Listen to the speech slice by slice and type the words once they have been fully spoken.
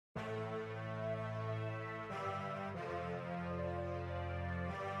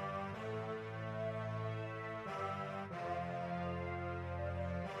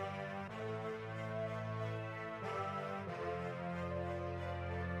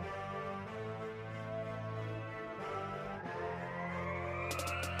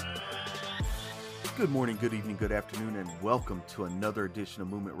Good morning, good evening, good afternoon, and welcome to another edition of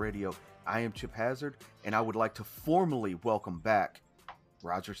Movement Radio. I am Chip Hazard, and I would like to formally welcome back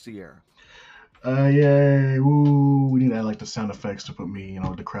Roger Sierra. Yay, woo. We need to add like the sound effects to put me,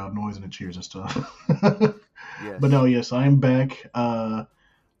 the crowd noise and the cheers and stuff. But Yes, no, yes, I'm back. My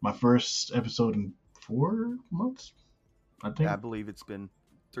first episode in 4 months, I I think. believe it's been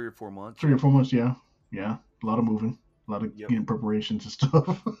 3 or 4 months. Three or Yep, 4 months, yeah. Yeah. A lot of moving, a lot of yep. getting preparations and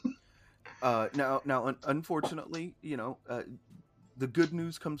stuff. Unfortunately, the good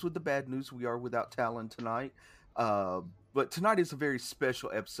news comes with the bad news. We are without Talon tonight, uh, but tonight is a very special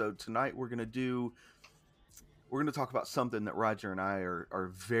episode. Tonight we're gonna talk about something that Roger and I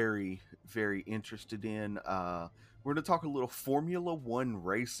are very very interested in. We're gonna talk a little Formula One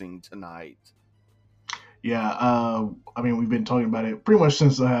racing tonight. Yeah, I mean, we've been talking about it pretty much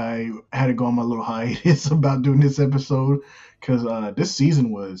since I had to go on my little hiatus about doing this episode because this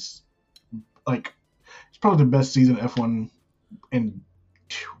season was like, it's probably the best season of F1 in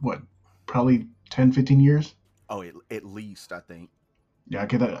what, probably 10, 15 years. Oh, at least I think. Yeah, I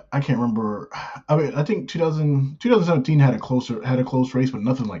can't remember. I mean, I think 2017 had a close race, but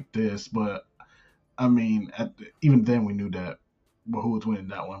nothing like this. But I mean, even then we knew that, well, who was winning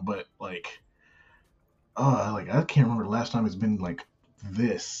that one. But like I can't remember the last time it's been like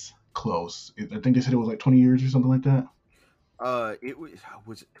this close. I think they said it was like 20 years or something like that. It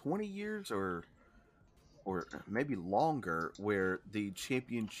was it 20 years or maybe longer, where the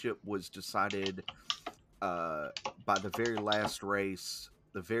championship was decided uh by the very last race,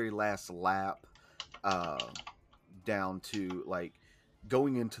 the very last lap, uh down to like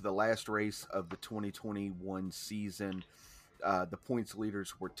going into the last race of the 2021 season. The points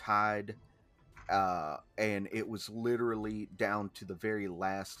leaders were tied, and it was literally down to the very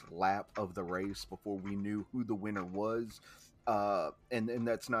last lap of the race before we knew who the winner was. And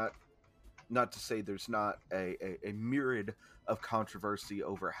that's not to say there's not a myriad of controversy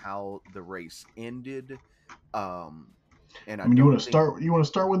over how the race ended. Um, and I I mean, don't think. you want to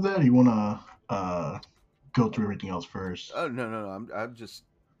start with that, or you want to go through everything else first? Oh, no, I'm just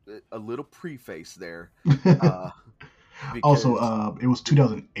a little preface there, uh, Also, because it was the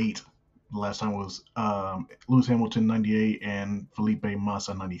 2008. The last time was Lewis Hamilton 98 and Felipe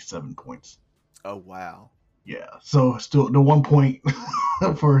Massa 97 points. oh wow, Yeah, so still the 1 point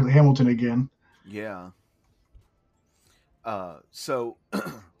for Hamilton again. yeah. So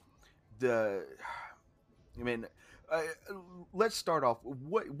the I mean, uh, let's start off.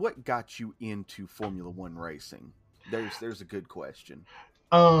 What got you into Formula One racing? There's a good question.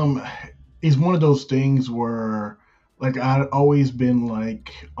 Um, it's one of those things where like I'd always been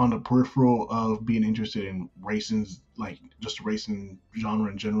like on the peripheral of being interested in racing, like just the racing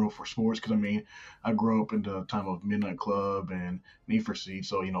genre in general for sports. Because I mean, I grew up in the time of Midnight Club and Need for Speed,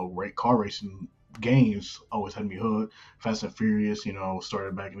 so car racing games always had me hooked. Fast and Furious,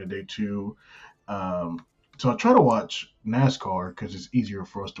 started back in the day too. Um, so I try to watch NASCAR because it's easier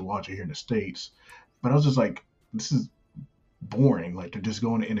for us to watch it here in the states. But I was just like, this is boring. Like they're just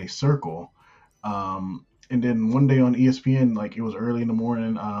going in a circle. And then one day on ESPN, like it was early in the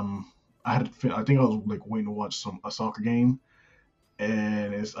morning. I think I was like waiting to watch a soccer game,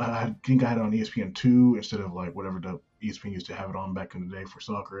 and I think I had it on ESPN 2 instead of like whatever the ESPN used to have it on back in the day for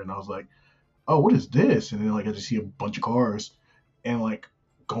soccer. And I was like, oh, what is this? And then like I just see a bunch of cars and like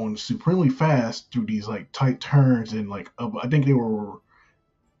going supremely fast through these like tight turns and like I think they were,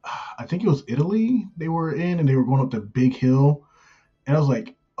 I think it was Italy they were in, and they were going up the big hill, and I was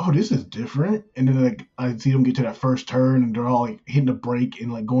like, oh, this is different. And then like I see them get to that first turn, and they're all like hitting the brake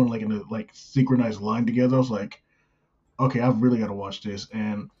and like going like in a like synchronized line together. I was like, okay, I've really got to watch this.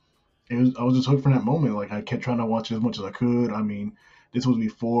 And I was just hooked from that moment. Like I kept trying to watch it as much as I could. I mean, this was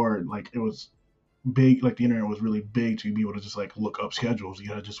before like it was big, like the internet was really big to be able to just like look up schedules. You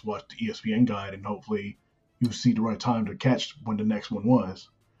gotta just watch the ESPN guide, and hopefully you see the right time to catch when the next one was.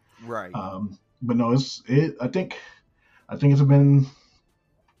 Right. But no, I think it's been,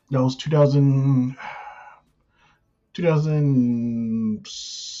 that was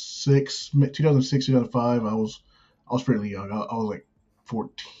 2006, 2005. I was fairly young. I was like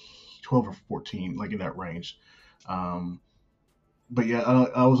 14, 12 or 14, like in that range. Um, but yeah,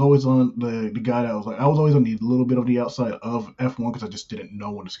 I was always on the guy that was like, I was always on the little bit of the outside of F1 because I just didn't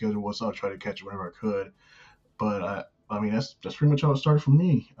know when the schedule was, so I tried to catch it whenever I could. But I mean, that's pretty much how it started for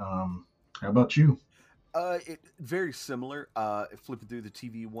me. How about you? Very similar. Flipping through the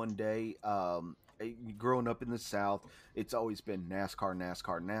TV one day. Growing up in the South, it's always been NASCAR,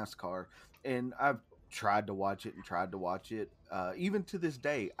 NASCAR, NASCAR, and I've tried to watch it and tried to watch it. Even to this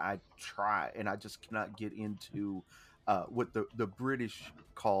day, I try, and I just cannot get into what the British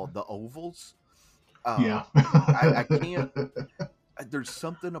call the ovals. Yeah. I can't. There's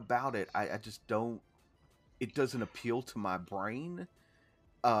something about it. I just don't. It doesn't appeal to my brain.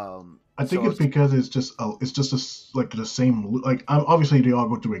 I think So I it's was, because it's just like the same like obviously they all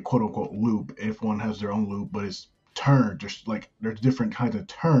go through a quote unquote loop if one has their own loop, but it's turns. There's different kinds of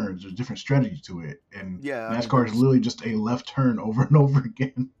turns. There's different strategy to it, and yeah. I mean, NASCAR is there's literally just a left turn over and over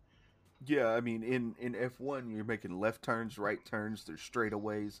again. yeah. I mean, in F1, you're making left turns, right turns. There's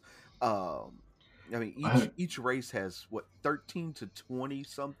straightaways. Um, I mean, I, each race has what 13 to 20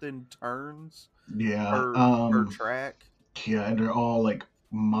 something turns yeah, per track. yeah, and they're all like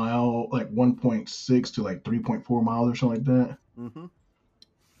like 1.6 to like 3.4 miles or something like that. Hmm.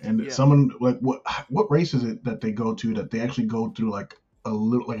 And Yeah. someone like what race is it that they go to that they actually go through like a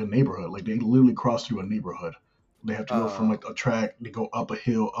little like a neighborhood? Like they literally cross through a neighborhood. They have to go from Uh, like a track, they go up a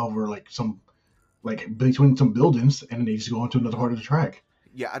hill over like some like between some buildings, and then they just go onto another part of the track.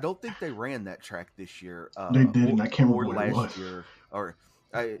 yeah. I don't think they ran that track this year. They did, and I can't Or remember what it was. last year. Or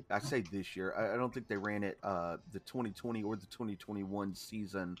I say this year. I don't think they ran it the 2020 or the 2021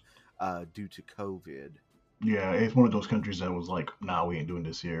 season due to COVID. Yeah, it's one of those countries that was like, nah, we ain't doing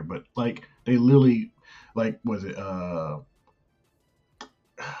this here. But like they literally, like, was it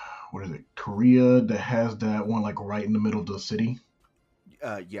what is it, Korea that has that one like right in the middle of the city?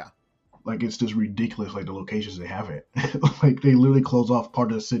 Yeah. Like it's just ridiculous, like the locations they have it. Like they literally close off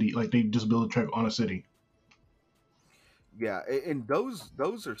part of the city. Like they just build a track on a city. Yeah, and those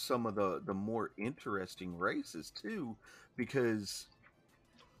are some of the more interesting races too, because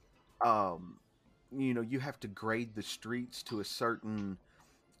um, you have to grade the streets to a certain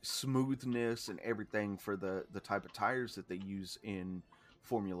smoothness and everything for the type of tires that they use in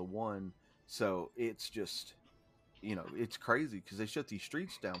Formula One. So it's just it's crazy because they shut these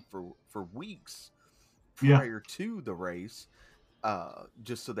streets down for weeks Yeah, prior to the race,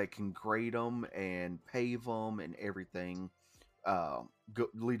 just so they can grade them and pave them and everything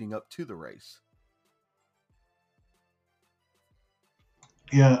leading up to the race.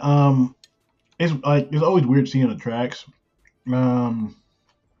 yeah. It's like it's always weird seeing the tracks. Um,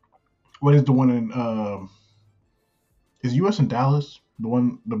 what is the one in is US in Dallas?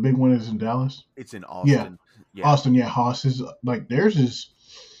 The big one is in Dallas. It's in Yeah, Austin. Yeah. Austin. Yeah, Haas is like their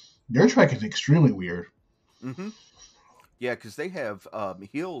track is extremely weird. Hmm. Yeah, because they have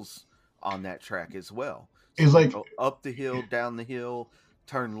hills on that track as well. So It's you like go up the hill, down the hill,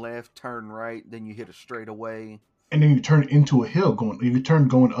 turn left, turn right, then you hit a straightaway. and then you turn into a hill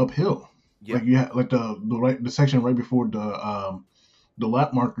going uphill. Yeah. Like you have like the section right before the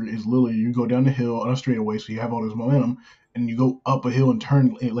lap marker is literally you go down the hill on a straightaway, so you have all this momentum, and you go up a hill and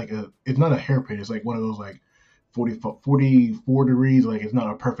turn like it's not a hairpin, it's like one of those like 44 degrees, like it's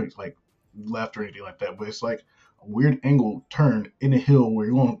not a perfect like left or anything like that, but it's like a weird angle turn in a hill where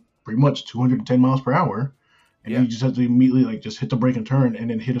you're going pretty much 210 miles per hour, and then Yeah. you just have to immediately like just hit the brake and turn and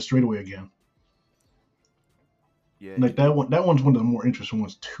then hit a straightaway again. Yeah. Like that one's one of the more interesting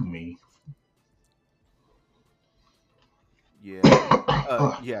ones to me. Yeah.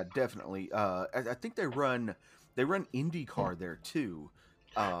 Yeah, definitely. I think they run IndyCar there too.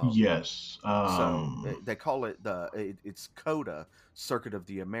 Um, Yes. so they call it it's COTA, Circuit of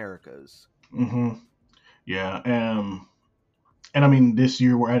the Americas. Hmm. Yeah. And I mean, this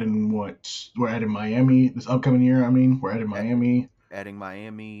year we're adding what? We're adding Miami. This upcoming year, I mean, we're adding A- Miami. Adding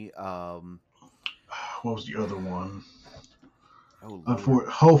Miami. What was the other one? Oh Lord.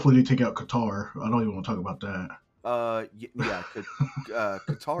 Hopefully they take out Qatar. I don't even want to talk about that. Yeah.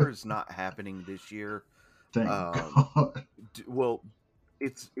 Qatar is not happening this year. Thank Um, God. well,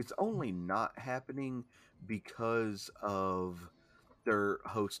 it's only not happening because of they're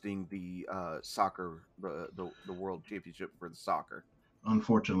hosting the soccer the world championship for the soccer.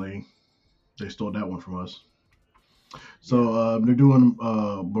 Unfortunately, they stole that one from us. Yeah. So they're doing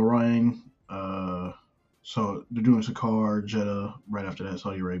Bahrain. So they're doing Sakar, Jeddah right after that,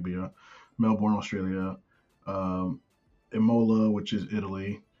 Saudi Arabia, Melbourne, Australia, um, Imola, which is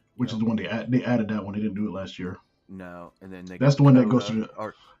Italy, which is Yep. the one they added that one. They didn't do it last year. No, and then they That's got the one that goes Coda to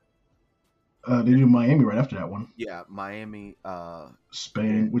or they do Miami right after that one. yeah, Miami. Spain,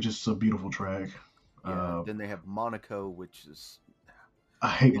 Then which is a beautiful track. yeah, Uh, then they have Monaco, which is I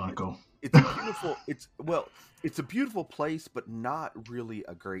hate it, Monaco. it's a beautiful. It's a beautiful place, but not really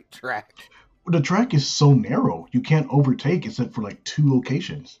a great track. The track is so narrow, you can't overtake except for like two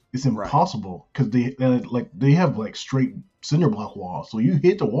locations. It's Right. impossible because they have like straight cinder block walls. So you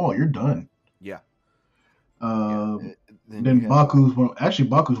hit the wall, you're done. Yeah. Yeah. Um, Then you then have Baku's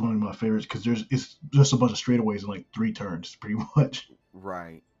one of my favorites because it's just a bunch of straightaways and like three turns, pretty much.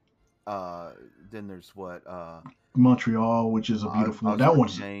 right. Uh, then there's what Montreal, which is a beautiful one. That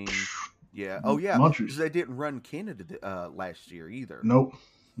one's Azerbaijan. Yeah. Oh yeah, Montreal. because they didn't run Canada last year either. Nope,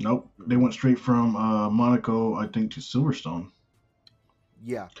 nope. They Mm-mm. went straight from Monaco, I think, to Silverstone.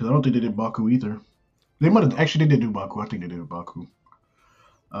 Yeah. Because I don't think they did Baku either. They might have No. actually they did do Baku. I think they did Baku.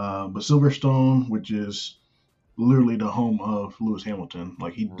 But Silverstone, which is literally the home of Lewis Hamilton,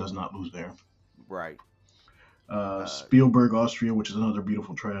 like he R- does not lose there. right. Uh. Spielberg, Austria, which is another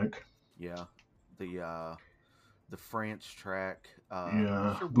beautiful track. Yeah. The France track. Not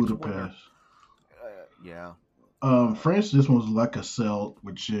Yeah, sure which one they're. Budapest. Yeah. Uh. France, this one's La Casselle,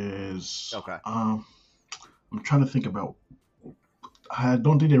 which is Okay. I'm trying to think about. I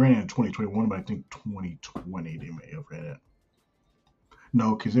don't think they ran it in 2021, but I think 2020 they may have ran it.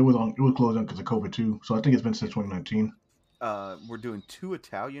 No, because it was closed down because of COVID too. So I think it's been since 2019. We're doing 2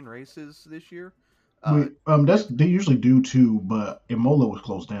 Italian races this year. Uh. Wait, that's they usually do too, but Imola was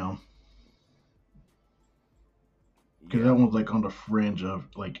closed down because that Yeah. one's like on the fringe of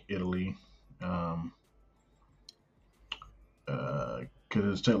like Italy. Um, because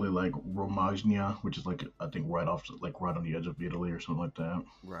it's technically like Romagna, which is like I think right off, like right on the edge of Italy or something like that.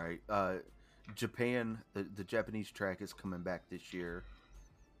 Right. Japan. The Japanese track is coming back this year.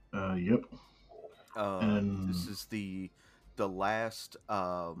 Yep. This And is the last.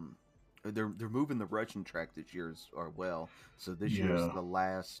 They're moving the Russian track this year as well. So this year's yeah, the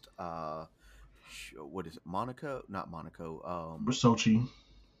last. What is it? Monaco? Not Monaco. Sochi,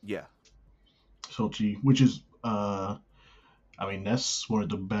 Yeah. Sochi, which is I mean that's one of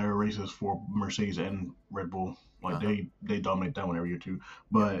the better races for Mercedes and Red Bull. Uh Like huh. they dominate that one every year too.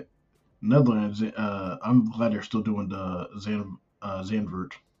 Yep. But Netherlands, I'm glad they're still doing the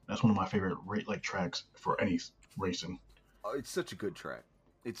Zandvoort. That's one of my favorite like tracks for any racing. Oh, it's such a good track.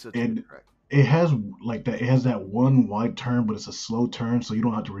 It's such a good And track. it has like that. It has that one wide turn, but it's a slow turn, so you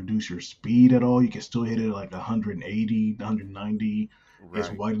don't have to reduce your speed at all. You can still hit it at like 180, 190. It's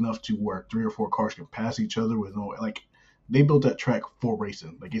Right. wide enough to where 3 or 4 cars can pass each other with no like. They built that track for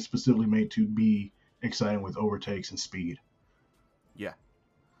racing. Like it's specifically made to be exciting with overtakes and speed. Yeah.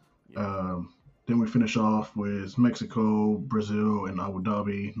 Yeah. Um, then we finish off with Mexico, Brazil, and Abu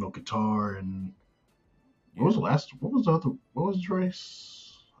Dhabi, no Qatar, and what was Yeah. the last? What was the other? What was the race?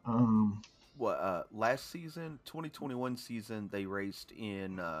 What? Last season, 2021 season, they raced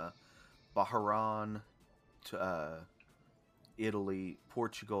in Bahrain, to Italy,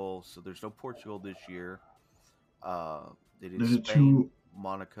 Portugal. So there's no Portugal this year. They did There's Spain, two.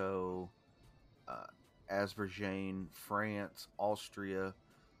 Monaco, uh, Azerbaijan, France, Austria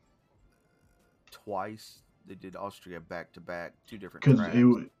twice. They did Austria back to back, 2 different Because tracks.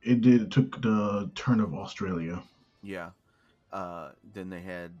 it took the turn of Australia. Yeah. Then they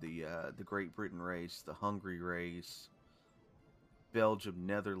had the Great Britain race, the Hungary race, Belgium,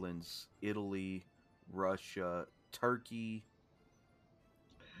 Netherlands, Italy, Russia, Turkey,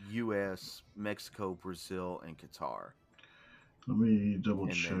 U.S., Mexico, Brazil, and Qatar, Let me double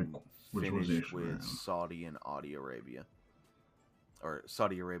and check then which was the finished actual with round. Saudi and Saudi Arabia, or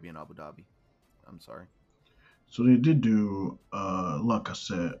Saudi Arabia and Abu Dhabi. I'm sorry. So they did do La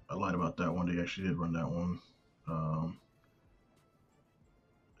Cassette. I lied about that one. They actually did run that one. Um,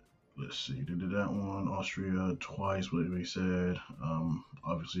 let's see. They did that one. Austria twice. What we said.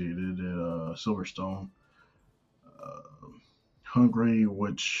 Obviously they did Silverstone. Uh, Hungary,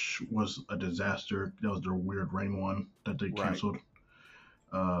 which was a disaster. That was their weird rain one that they Right. canceled.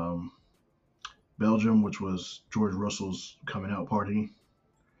 Um, Belgium, which was George Russell's coming out party.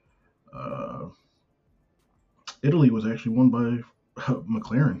 Uh, Italy was actually won by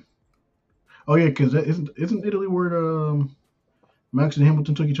McLaren. Oh yeah, because isn't Italy where Max and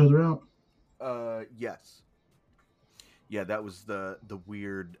Hamilton took each other out? Yes. Yeah, that was the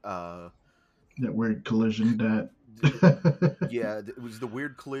weird. That weird collision th- that yeah, it was the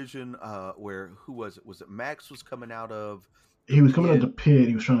weird collision. Where who was it? Was it Max was coming out of the he was coming out of the pit? pit.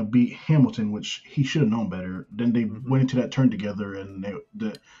 He was trying to beat Hamilton, which he should have known better. Then they Hmm. went into that turn together, and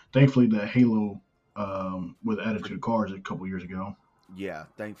thankfully the Halo was added to For the cars a couple years ago. Yeah,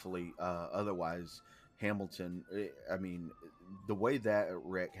 thankfully. Otherwise, Hamilton. I mean, the way that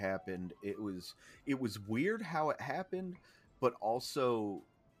wreck happened, it was weird how it happened, but also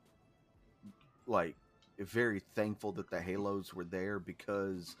like very thankful that the Halos were there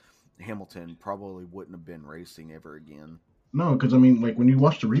because Hamilton probably wouldn't have been racing ever again. No, because I mean, like when you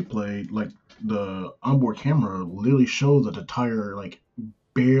watch the replay, like the onboard camera literally shows that the tire like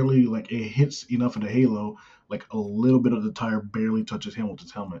barely like it hits enough of the halo, like a little bit of the tire barely touches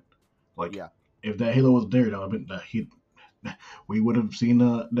Hamilton's helmet. Like Yeah. if that halo was there, that would have been we would have seen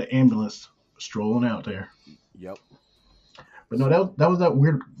the ambulance strolling out there. Yep. But no, So that was that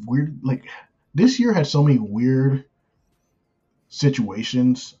weird like this year had so many weird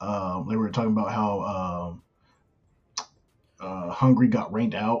situations. They were talking about how Hungary got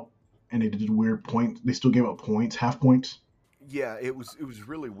ranked out, and they did weird points. They still gave up points, half points. Yeah, it was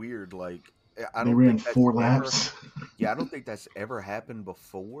really weird. Like I They don't ran think that's four ever. laps. Yeah, I don't think that's ever happened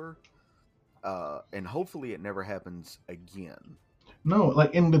before. And hopefully it never happens again. No,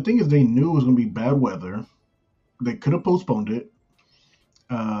 like, and the thing is, they knew it was gonna be bad weather. They could have postponed it.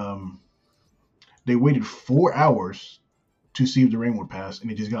 Um, they waited 4 hours to see if the rain would pass,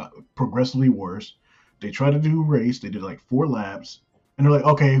 and it just got progressively worse. They tried to do a race. They did like 4 laps, and they're like,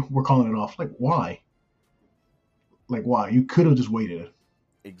 "Okay, we're calling it off." Like, why? Like, why? You could have just waited.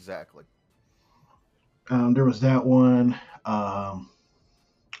 Exactly. There was that one. I'm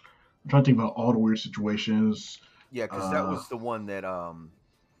trying to think about all the weird situations. Yeah, because that Uh, was the one that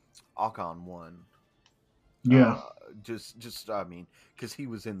Ocon won. yeah, Uh, just I mean, because he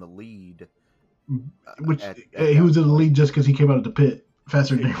was in the lead which at he that was in the point. lead just because he came out of the pit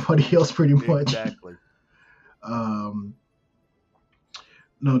faster than everybody else, pretty much. Exactly. Um,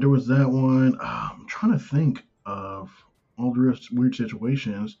 no, there was that one. I'm trying to think of all the rest weird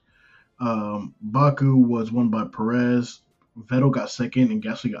situations. Baku was won by Perez. Vettel got second, and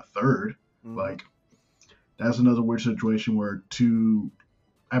Gasly got third. Hmm. Like, that's another weird situation where two,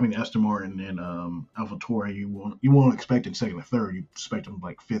 I mean, Aston Martin and AlphaTauri, you won't expect in second or third. You expect them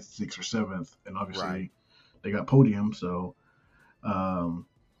like fifth, sixth, or seventh, and Right. obviously they got podium. So um,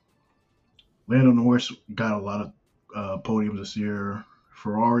 Lando Norris got a lot of podiums this year.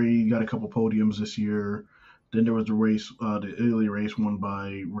 Ferrari got a couple podiums this year. Then there was the race, the Italy race, won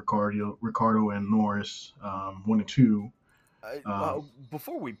by Ricardo and Norris, 1 and 2. Um,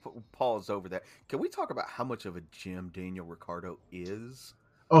 Before we pause over that, can we talk about how much of a gem Daniel Ricciardo is?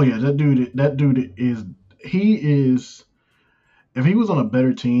 oh yeah, that dude is he is. If he was on a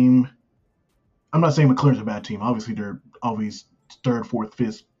better team, I'm not saying McLaren's a bad team. Obviously, they're always third, fourth,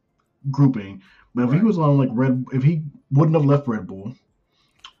 fifth grouping. But if he Right. was on like if he wouldn't have left Red Bull,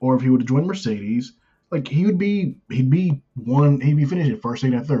 or if he would have joined Mercedes, like he'd be finishing first,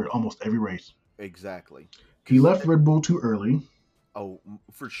 second, and third almost every race. Exactly. He Because left Red Bull too early.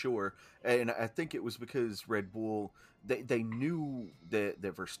 for sure, and I think it was because Red Bull they knew that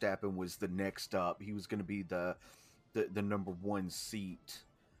Verstappen was the next up. He was going to be the number one seat,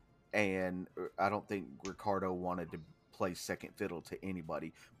 and I don't think Ricardo wanted to play second fiddle to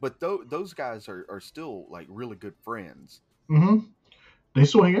anybody. But those guys are still like really good friends. hmm They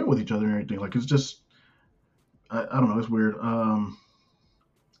still hang out with each other and everything. Like, it's just I don't know. It's weird.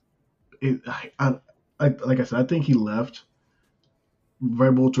 It like I said, I think he left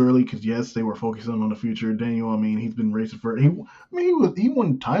Red Bull too early because yes, they were focusing on the future. Daniel, I mean, he's been racing for he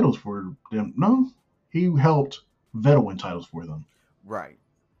won titles for them. No, he helped Vettel win titles for them Right.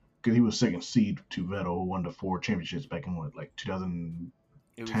 because he was second seed to Vettel, who won the four championships back in what, like,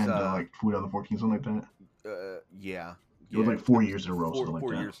 It was 2010 to like 2014, something like that. yeah. It was Yeah, like because it 4 was years in a row, four something like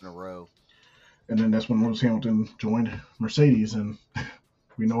four that. years in a row. And then that's when Lewis Hamilton joined Mercedes, and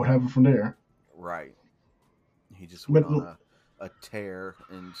we know what happened from there. Right. He just went But on a tear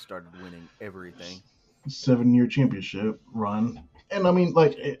and started winning everything. 7 year championship run. And I mean,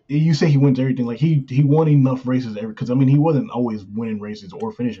 like, you say he wins everything. Like, he won enough races every, because I mean, he wasn't always winning races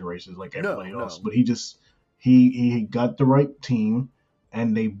or finishing races like No, everybody else, no. but he just he got the right team,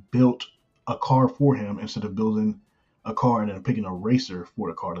 and they built a car for him instead of building a car and then picking a racer for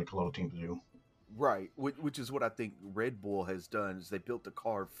the car like a lot of teams do. Right. Which is what I think Red Bull has done is they built the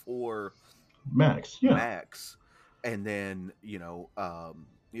car for Max, yeah, Max, and then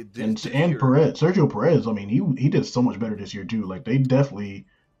this and year. Perez, Sergio Perez. I mean, he did so much better this year too. Like, they definitely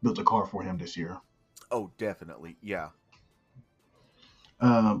built a car for him this year. Oh, definitely. Yeah.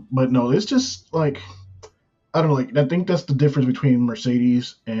 But no, it's just like, I don't know. Like, I think that's the difference between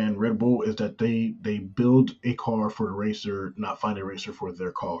Mercedes and Red Bull is that they build a car for the racer, not find a racer for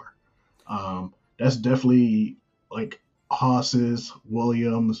their car. That's definitely like Haas's,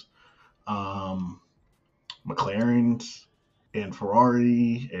 Williams, um, McLaren's, and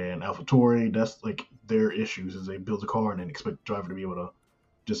Ferrari and AlphaTauri. That's like their issues is they build a car and then expect the driver to be able to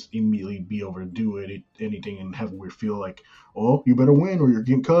just immediately be able to do anything and have a weird feel like, oh, you better win or you're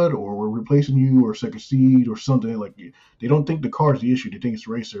getting cut or we're replacing you or second seed or something. Like, they don't think the car is the issue; they think it's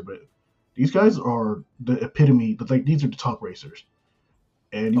the racer. But these guys are the epitome. But like, these are the top racers,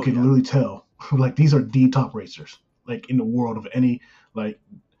 and you Oh can yeah. literally tell like these are the top racers like in the world of any, like,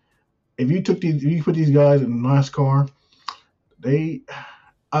 if you put these guys in NASCAR, they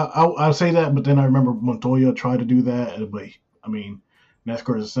I'll say that, but then I remember Montoya tried to do that, but I mean,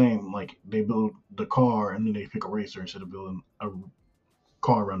 NASCAR is the same. Like, they build the car and then they pick a racer instead of building a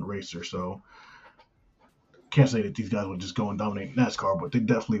car around the racer. So can't say that these guys would just go and dominate NASCAR, but they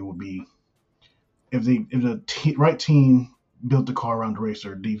definitely would be if the right team built the car around the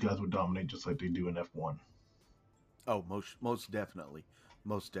racer, these guys would dominate just like they do in F1. Oh, most definitely,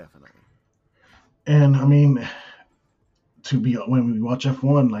 most definitely. And I mean, to be when we watch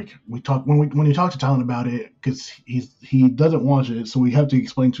F1, like we talk when you talk to Talon about it, because he doesn't watch it, so we have to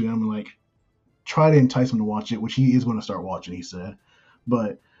explain to him and like try to entice him to watch it, which he is going to start watching. He said,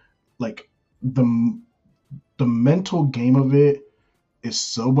 but like the the mental game of it is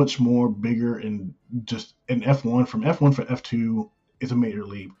so much more bigger and just in F1 from F1 for F2 is a major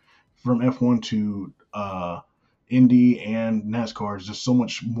leap. From F1 to Indy and NASCAR is just so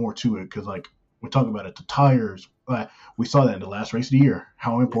much more to it because like we talk about it, the tires. We saw that in the last race of the year,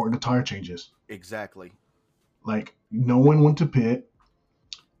 how important the tire changes. Exactly. Like no one went to pit,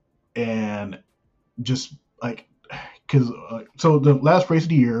 and just like because so the last race of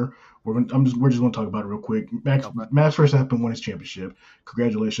the year, we're just going to talk about it real quick. Max Verstappen won his championship.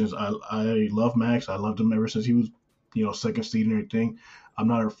 Congratulations! I love Max. I loved him ever since he was second seed and everything. I'm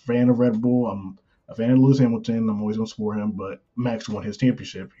not a fan of Red Bull. I'm a fan of Lewis Hamilton. I'm always going to support him. But Max won his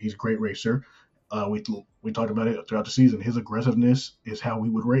championship. He's a great racer. We talked about it throughout the season. His aggressiveness is how we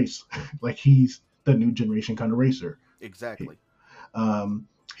would race. Like he's the new generation kind of racer. Exactly.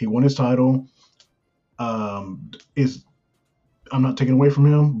 He won his title. Is I'm not taking away from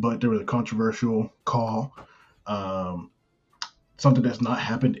him, but there was a controversial call. Something that's not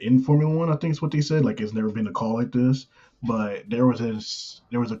happened in Formula One, I think is what they said. Like it's never been a call like this. But there was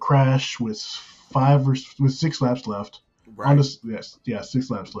a crash with 6 laps left. Right. 6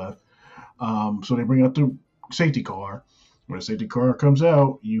 laps left. So they bring out the safety car. When the safety car comes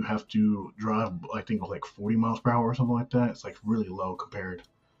out, you have to drive, I think, like 40 miles per hour or something like that. It's like really low compared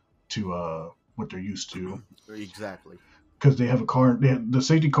to what they're used to. Exactly. Because they have a car. The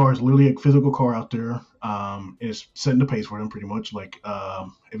safety car is literally a physical car out there. It's setting the pace for them pretty much. Like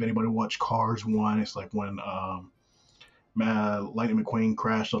if anybody watched Cars 1, it's like when Lightning McQueen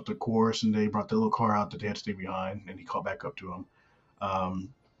crashed off the course and they brought the little car out that they had to stay behind, and he caught back up to him.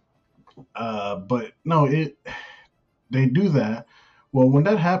 But no, they do that. Well, when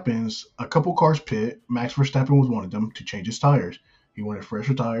that happens, a couple cars pit. Max Verstappen was one of them to change his tires. He wanted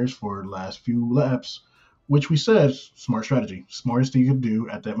fresher tires for the last few laps, which we said smart strategy, smartest thing you could do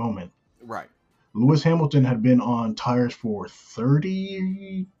at that moment. Right. Lewis Hamilton had been on tires for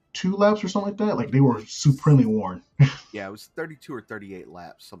 32 laps or something like that. Like they were supremely worn. Yeah, it was 32 or 38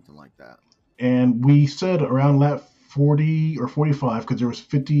 laps, something like that. And we said around lap 40 or 45, because there was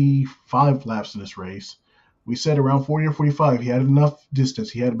 55 laps in this race. We said around 40 or 45, he had enough distance.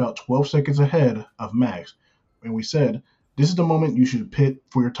 He had about 12 seconds ahead of Max. And we said, this is the moment you should pit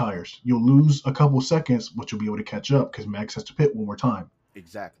for your tires. You'll lose a couple seconds, but you'll be able to catch up because Max has to pit one more time.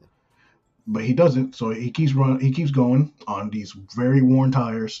 Exactly. But he doesn't, so he keeps going on these very worn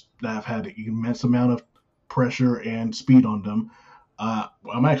tires that have had an immense amount of pressure and speed on them.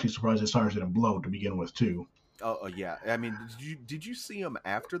 I'm actually surprised his tires didn't blow to begin with, too. Oh yeah, I mean, did you see them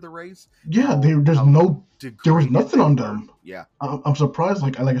after the race? Yeah, there was nothing on them. Yeah, I'm surprised.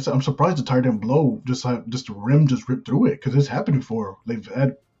 Like I said, I'm surprised the tire didn't blow. Just the rim just ripped through it because it's happened before.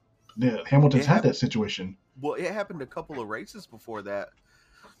 Hamilton's had that situation. Well, it happened a couple of races before that.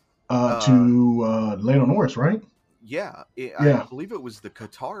 To Lando Norris, right? Yeah, I believe it was the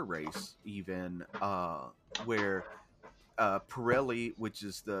Qatar race, even where. Pirelli, which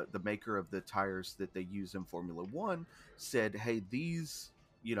is the maker of the tires that they use in Formula One, said, "Hey, these,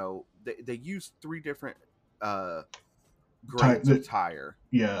 they use 3 different grades of tire.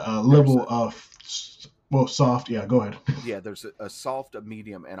 Yeah, level of soft. Yeah, go ahead. Yeah, there's a soft, a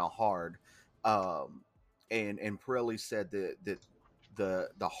medium, and a hard. And Pirelli said that the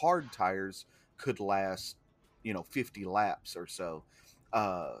hard tires could last, 50 laps or so.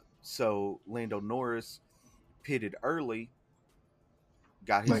 So Lando Norris pitted early,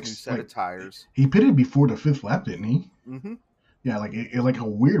 got his new set of tires. He pitted before the 5th lap, didn't he? Mm-hmm. Yeah, like a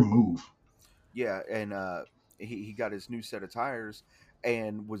weird move. Yeah, and he got his new set of tires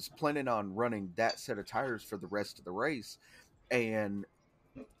and was planning on running that set of tires for the rest of the race. And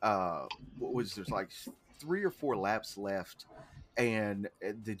there's like 3 or 4 laps left, and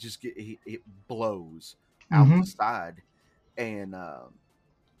they just it blows out the side, and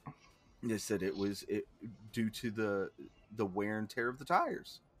they said it was due to the wear and tear of the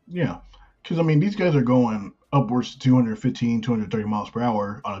tires. Yeah, because I mean these guys are going upwards to 215, 230 miles per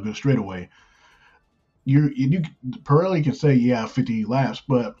hour on a good straightaway. You Pirelli can say 50 laps,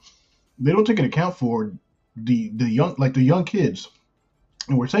 but they don't take into account for the young kids,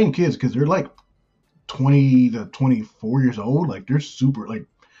 and we're saying kids because they're like 20 to 24 years old. Like they're super like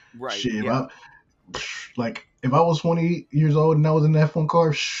right. Shit, yeah. Like if I was 20 years old and I was in that F1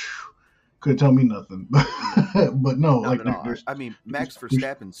 car, couldn't tell me nothing. Yeah, But no, not like at all. there's, I mean, there's, Max there's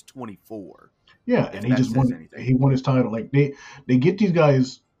Verstappen's 24. yeah, and If he that just says won. anything. He won his title. Like they get these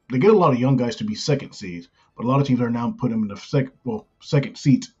guys. They get a lot of young guys to be second seeds, but a lot of teams are now putting them in the second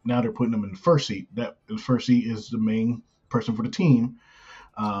seat. Now they're putting them in the first seat. That the first seat is the main person for the team.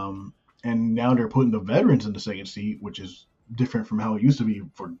 Um, and now they're putting the veterans in the second seat, which is different from how it used to be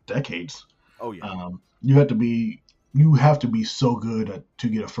for decades. Oh yeah. You have to be so good to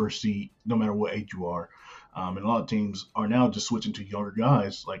get a first seat, no matter what age you are. And a lot of teams are now just switching to younger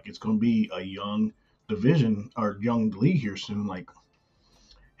guys. Like it's going to be a young division or young league here soon. Like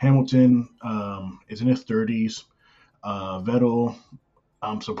Hamilton is in his 30s. Vettel,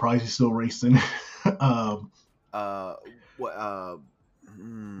 I'm surprised he's still racing. um, Uh, what?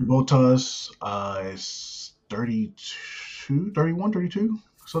 Bottas is 32, 31, 32,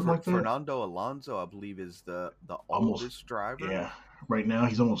 something like that. Fernando Alonso, I believe, is the Almost, oldest driver. yeah. Right now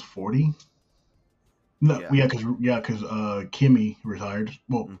he's almost 40. No, Yeah. because Kimi retired.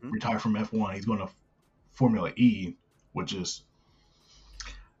 Well, Hmm. retired from F1. He's going to Formula E, which is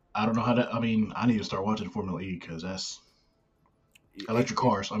I don't know how that. I mean, I need to start watching Formula E because that's electric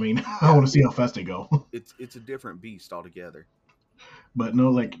cars. I mean, I Yeah, want to see how fast they go. it's a different beast altogether. But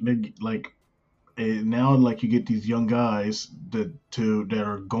no, now like you get these young guys that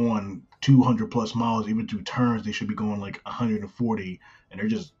are going 200 plus miles, even through turns they should be going like 140, and they're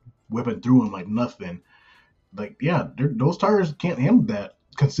just whipping through them like nothing. Like yeah, those tires can't handle that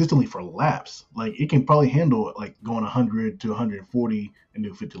consistently for laps. Like it can probably handle like going 100 to 140 and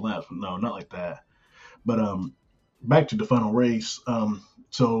do 50 laps. But no, not like that. But back to the final race.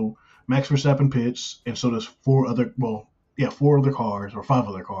 So Max Verstappen pits, and so does four other cars or five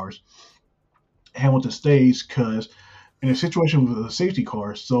other cars. Hamilton stays because in a situation with a safety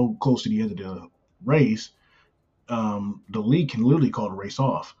car so close to the end of the race, the league can literally call the race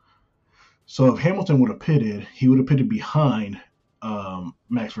off. So if Hamilton would have pitted, he would have pitted behind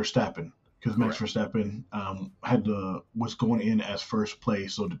Max Verstappen because Max Correct. Verstappen was going in as first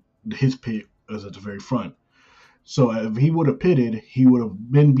place, so his pit was at the very front. So if he would have pitted, he would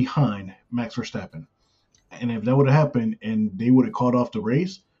have been behind Max Verstappen. And if that would have happened and they would have called off the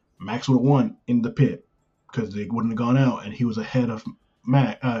race, Max would have won in the pit because they wouldn't have gone out, and he was ahead of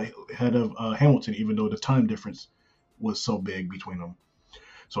Hamilton, even though the time difference was so big between them.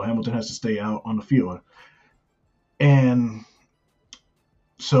 So Hamilton has to stay out on the field, and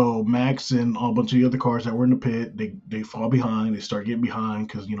so Max and a bunch of the other cars that were in the pit, they fall behind. They start getting behind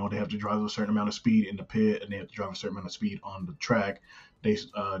because they have to drive a certain amount of speed in the pit, and they have to drive a certain amount of speed on the track. They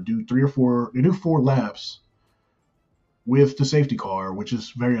do three or four. They do 4 laps with the safety car, which is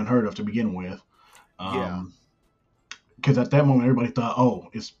very unheard of to begin with. Yeah. Because at that moment, everybody thought, "Oh,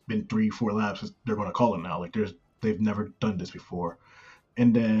 it's been 3, 4 laps. They're going to call it now." Like they've never done this before.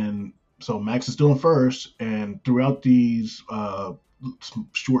 And then so Max is still in first, and throughout these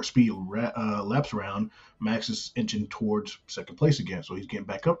short speed laps around, Max is inching towards second place again, so he's getting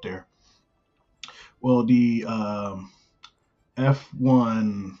back up there. Well, the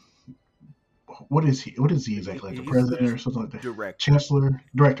F1, what is he? What is he exactly? Like the He's the president or something like that? director. Chancellor,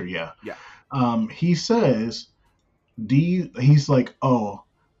 director, yeah. Yeah. He says he's like, oh,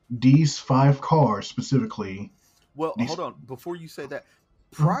 these 5 cars specifically. Well, These, hold on. Before you say that,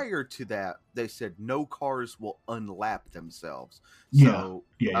 prior to that, they said no cars will unlap themselves. yeah, So,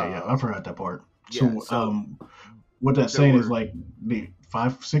 yeah. I forgot that part. yeah. So, So what that's there saying is were, like the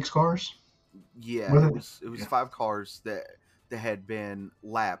 5, 6 cars. yeah, Was it was Yeah. 5 cars that had been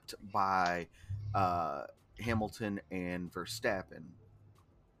lapped by uh, Hamilton and Verstappen.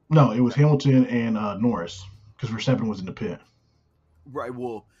 No, it was Hamilton and Norris because Verstappen was in the pit. Right.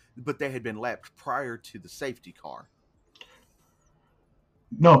 Well, but they had been lapped prior to the safety car.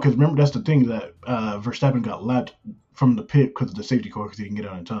 No, because remember that's the thing that Verstappen got lapped from the pit because of the safety car because he didn't get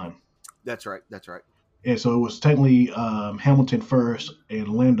out in time. That's right. That's right. And so it was technically Hamilton first and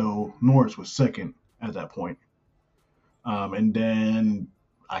Lando Norris was second at that point. And then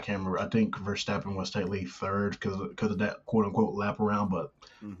I can't remember. I think Verstappen was technically third because of that quote unquote lap around, but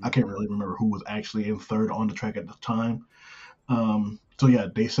I Hmm. can't really remember who was actually in third on the track at the time. So yeah,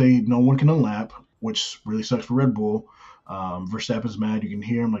 they say no one can unlap, which really sucks for Red Bull. Verstappen's mad. You can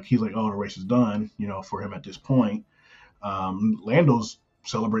hear him like he's like, "Oh, the race is done," for him at this point. Lando's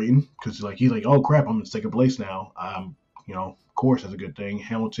celebrating because he's like, "Oh crap, I'm in second place now." Of course that's a good thing.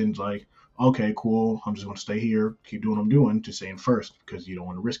 Hamilton's like, "Okay, cool. I'm just going to stay here, keep doing what I'm doing to stay in first because you don't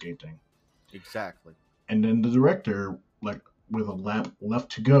want to risk anything." Exactly. And then the director, like with a lap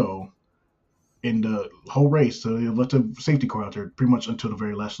left to go, in the whole race. So they left a safety car out there pretty much until the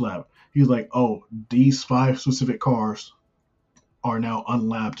very last lap. He was like, "Oh, these 5 specific cars are now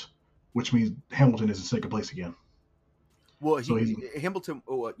unlapped, which means Hamilton is in second place again." Well, So he's Hamilton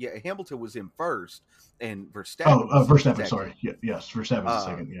was in first, and Verstappen was in Verstappen. second. Sorry, yes, Verstappen's in Uh,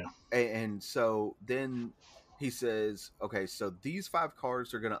 second. Yeah, and so then he says, "Okay, so these 5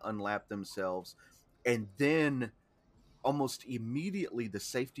 cars are going to unlap themselves," and then almost immediately the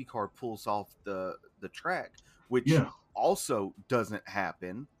safety car pulls off the track, which yeah, also doesn't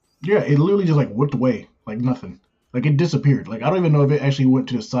happen. yeah. It literally just like whipped away like nothing. Like it disappeared. Like I don't even know if it actually went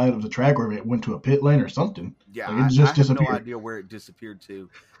to the side of the track or if it went to a pit lane or something. Yeah, Like it I just have no disappeared. idea where it disappeared to.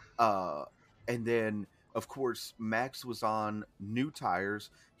 Uh, and then, of course, Max was on new tires.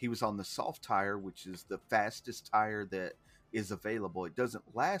 He was on the soft tire, which is the fastest tire that is available. It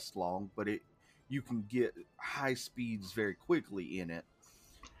doesn't last long, but you can get high speeds very quickly in it.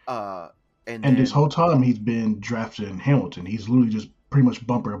 Uh, and And this then, whole time he's been drafting Hamilton. He's literally just pretty much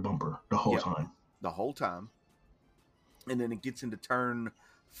bumper to bumper the whole yep, time. the whole time. And then it gets into turn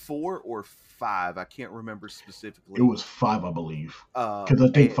 4 or 5. I can't remember It specifically. was 5, I believe, because I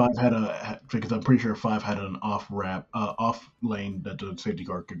think And 5 had because I'm pretty sure 5 had an off lane that the safety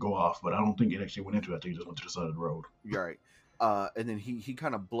car could go off, but I don't think it actually went into it. I think it just went to the side of the road. you're right. And then he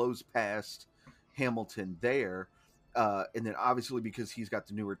kind of blows past Hamilton there. And then obviously because he's got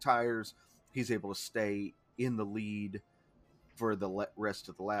the newer tires, he's able to stay in the lead for the rest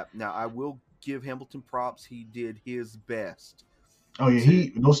of the lap. Now I will give Hamilton props; he did his best Oh yeah,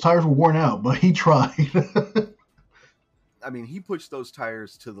 to. those tires were worn out, but he tried. I mean, he pushed those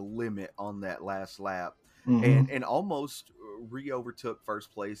tires to the limit on that last lap, hmm and almost re overtook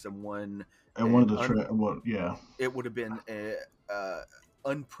first place and won And one an of the well, yeah, it would have been a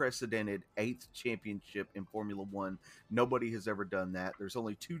unprecedented 8th championship in Formula One. Nobody has ever done that. There's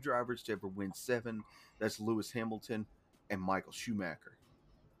only 2 drivers to ever win 7. That's Lewis Hamilton and Michael Schumacher.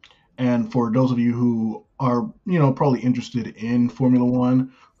 and for those of you who are, probably interested in Formula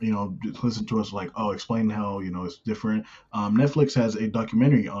One, just listen to us like, oh, explain how, it's different. Netflix has a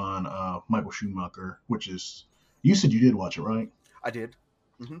documentary on Michael Schumacher, which is, you said you did watch it, right? I did.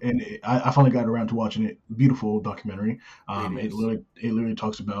 Hmm. And I finally got around to watching it. Beautiful documentary. It It is. literally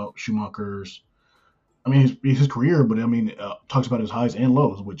talks about Schumacher's, I mean, his career, but I mean, talks about his highs and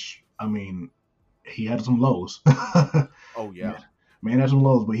lows, which, I mean, he had some lows. Oh yeah. Man had some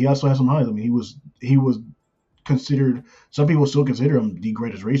lows, but he also had some highs. I mean, he was considered. Some people still consider him the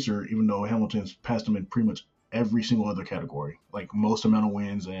greatest racer, even though Hamilton's passed him in pretty much every single other category, like most amount of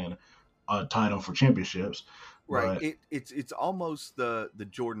wins and tied him for championships. Right. But It's almost the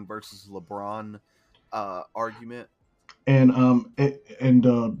Jordan versus LeBron argument.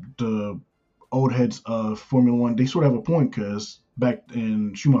 the old heads of Formula One, they sort of have a point because back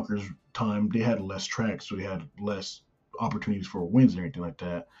in Schumacher's time, they had less tracks, so they had less opportunities for wins and everything like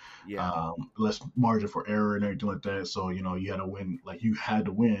that. Yeah. Less margin for error and everything like that. So you had to win, like you had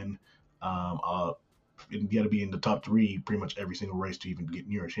to win. Um, uh, and you got to be in the top 3 pretty much every single race to even get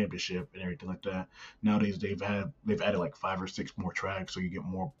near a championship and everything like that. Nowadays they've added like 5 or 6 more tracks, so you get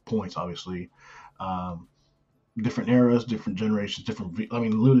more points, obviously. Um, Different eras, different generations, different. I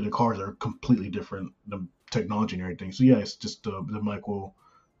mean, literally the cars are completely different, the technology and everything. So yeah, it's just the Michael.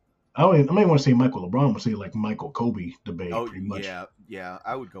 I may want to say Michael LeBron. I want to say like Michael Kobe debate, Oh pretty much. yeah. Yeah.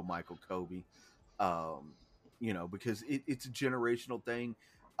 I would go Michael Kobe. Um, because it's a generational thing.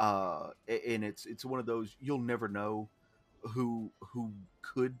 And it's one of those you'll never know who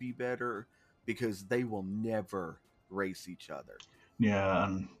could be better because they will never race each other.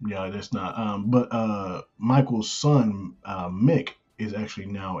 Yeah, yeah, that's not. But Michael's son, Mick, is actually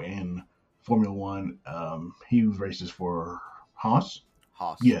now in Formula One. He races for Haas.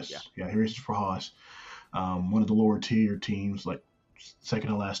 Haas, yeah. Yes, yeah, he races for Haas. One of the lower tier teams, like second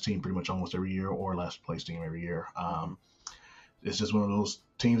to last team, pretty much almost every year, or last place team every year. Hmm. It's just one of those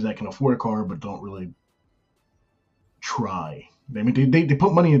teams that can afford a car but don't really try. I mean, they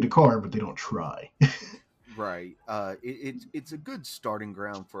put money into the car, but they don't try. Right. It's a good starting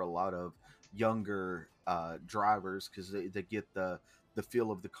ground for a lot of younger drivers because they get the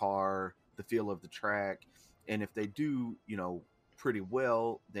feel of the car, the feel of the track, and if they do, pretty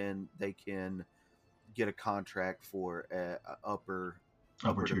well, then they can get a contract for a Upper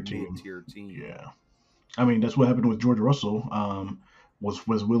upper to tier mid team. tier team. Yeah. I mean, that's what happened with George Russell.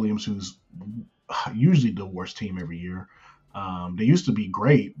 Was Williams, who's usually the worst team every year. They used to be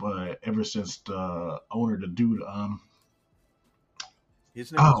great, but ever since the owner, the dude,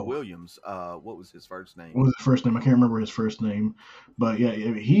 His name was oh, Williams. What was his first what name? was his first name? I can't remember his first name, but yeah,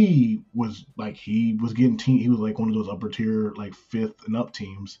 he was getting team. He was like one of those upper tier, like fifth and up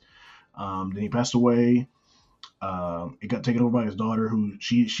teams. Then he passed away. It got taken over by his daughter, who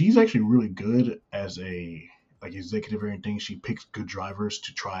she's actually really good as a like executive or anything. She picks good drivers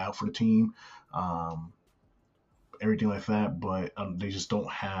to try out for the team, um, everything like that. But they just don't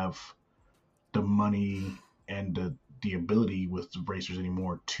have the money and the ability with the racers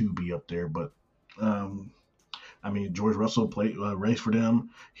anymore to be up there. But um, I mean, George Russell played raced for them.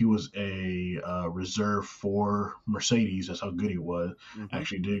 He was a reserve for Mercedes. That's how good he was. Hmm.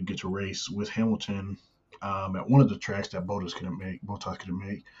 Actually, did get to race with Hamilton at one of the tracks that Bottas couldn't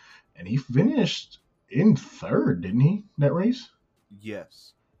make, and he finished in third, didn't he? That race,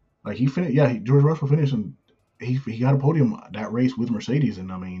 Yes. like he finished. Yeah, George Russell finished, and he got a podium that race with Mercedes.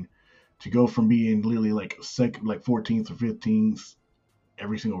 And I mean, to go from being literally like second, like 14th or 15th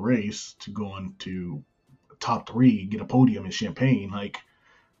every single race to going to top three, get a podium in Champagne, like,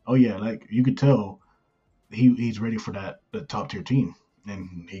 oh yeah, like you could tell he's ready for that the top tier team,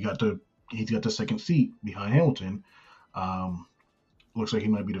 and he's got the second seat behind Hamilton. Um, Looks like he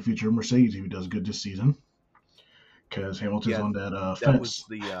might be the future of Mercedes if he does good this season, because Hamilton's Yeah, on that fence.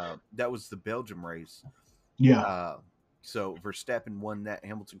 that was the Belgium race. Yeah, Uh, so Verstappen won that.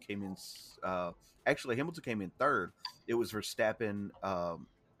 Hamilton came in. Actually, Hamilton came in third. It was Verstappen,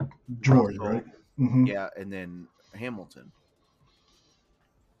 George, right? Russell, Hmm. yeah, and then Hamilton.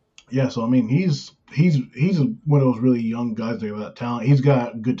 Yeah, so I mean, he's one of those really young guys that got talent. He's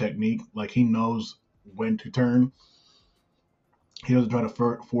got good technique. Like he knows when to turn. He doesn't try to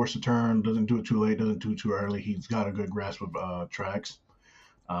force a turn. Doesn't do it too late. Doesn't do it too early. He's got a good grasp of tracks.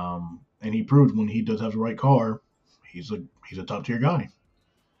 And he proved when he does have the right car, he's a top tier guy.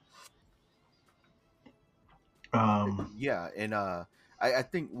 Um, Yeah, and I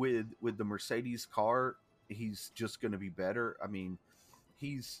think with the Mercedes car, he's just going to be better. I mean,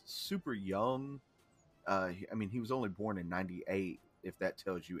 he's super young. I mean, he was only born in '98. If that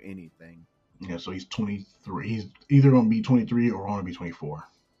tells you anything. yeah, so he's 23. He's either going to be 23 or going to be 24.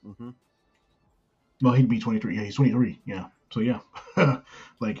 Hmm. Well, he'd be 23. Yeah, he's 23. Yeah. So yeah,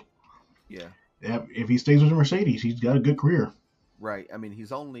 like Yeah. if he stays with the Mercedes, he's got a good career. Right. I mean,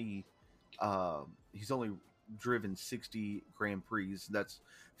 he's only driven 60 Grand Prix. That's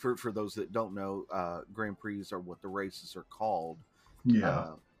for those that don't know. Grand Prix are what the races are called Yeah,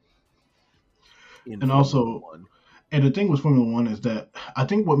 uh, in and Formula also, One. and the thing with Formula One is that I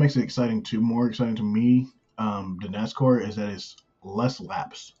think what makes it exciting to more exciting to me, the NASCAR is that it's less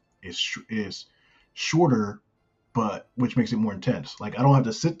laps. Is shorter, but which makes it more intense. Like I don't have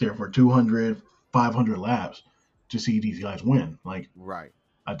to sit there for 200, 500 laps to see these guys win. Like Right.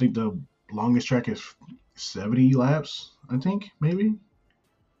 I think the longest track is 70 laps. I think maybe.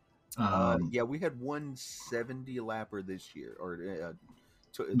 Um, Yeah, we had 170 lapper this year, or the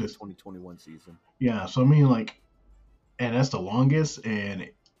this 2021 season. yeah. So I mean like, and that's the longest, and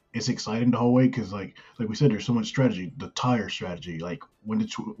it's exciting the whole way because like we said, there's so much strategy. The tire strategy, like when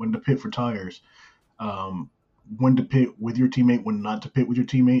to pit for tires, um, when to pit with your teammate, when not to pit with your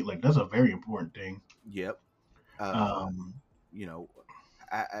teammate. Like that's a very important thing. Yep. Uh, Um, you know,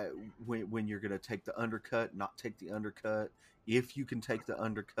 I, when you're going to take the undercut, not take the undercut. If you can take the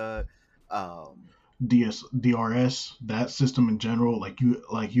undercut, um, DRS, that system in general, like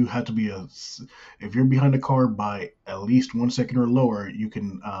you have to be if you're behind the car by at least 1 second or lower, you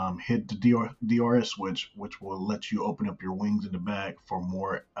can hit the DRS switch, which will let you open up your wings in the back for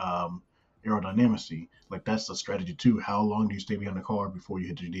more aerodynamicy. Like that's the strategy too. How long do you stay behind the car before you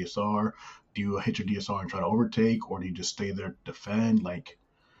hit your DSR? Do you hit your DSR and try to overtake, or do you just stay there defend? Like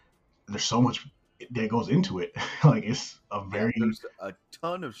there's so much that goes into it. Like it's a yeah, very there's a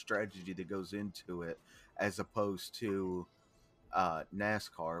ton of strategy that goes into it, as opposed to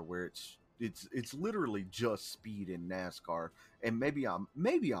NASCAR, where it's literally just speed in NASCAR. And maybe I'm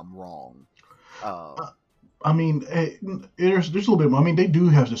wrong. Um, I mean, there's a little bit. I mean, they do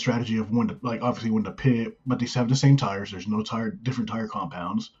have the strategy of when to like obviously when to pit, but they have the same tires. There's no different tire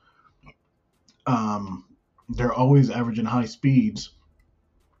compounds. Um, they're always averaging high speeds,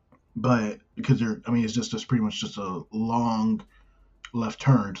 but because I mean, it's pretty much just a long left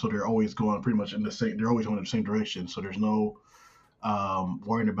turn, so they're always going pretty much in the same. They're always going in the same direction, so there's no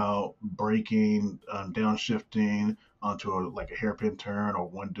worrying about braking, downshifting onto like a hairpin turn or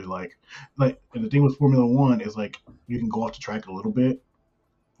when to like. And the thing with Formula One is like you can go off the track a little bit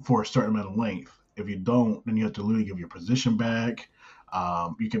for a certain amount of length. If you don't, then you have to literally give your position back.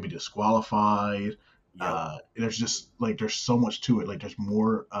 You can be disqualified. yep. There's just like there's so much to it. Like there's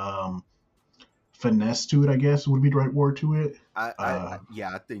more finesse to it, I guess would be the right word to it. Yeah,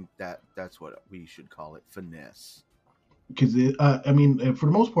 I think that's what we should call it, finesse. Because I mean, for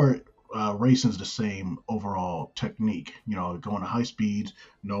the most part, racing's the same overall technique. You know, going to high speeds,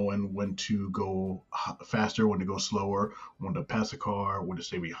 knowing when to go faster, when to go slower, when to pass a car, when to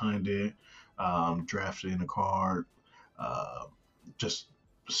stay behind it, drafting a car, uh, just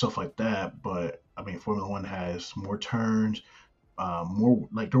stuff like that. But I mean, Formula One has more turns, more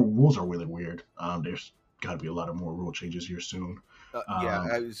like the rules are really weird. There's got to be a lot of more rule changes here soon. Yeah,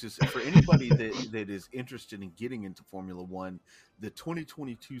 Um, I was just for anybody that is interested in getting into Formula One, the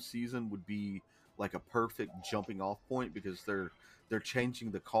 2022 season would be like a perfect jumping off point because they're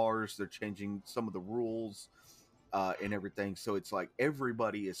changing the cars, they're changing some of the rules, and everything. So it's like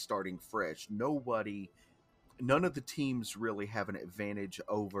everybody is starting fresh. None of the teams really have an advantage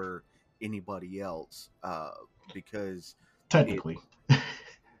over anybody else because it Technically.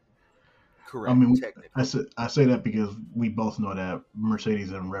 I correct mean, technically. I say that because we both know that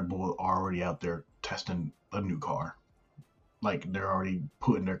Mercedes and Red Bull are already out there testing a new car. Like they're already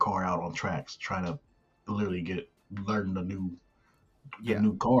putting their car out on tracks, trying to literally learn the Yeah,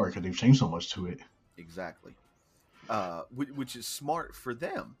 new car because they've changed so much to it. exactly. Which is smart for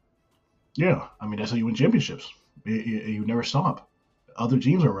them. Yeah, I mean that's how you win championships. You never stop. Other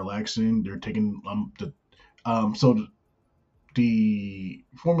teams are relaxing. They're taking so the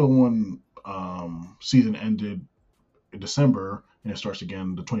Formula One season ended in December and it starts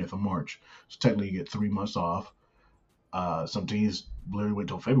again the 20th of March. So technically, you get 3 months off. Some teams literally wait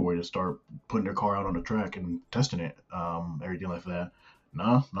till February to start putting their car out on the track and testing it, everything like that.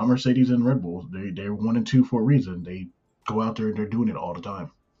 Nah, not Mercedes and Red Bull. They're 1 and 2 for a reason. They go out there and they're doing it all the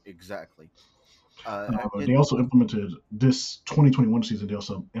time. Exactly. They And also implemented this 2021 season. They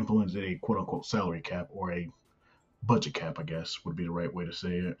also implemented a quote unquote salary cap or a budget cap, I guess would be the right way to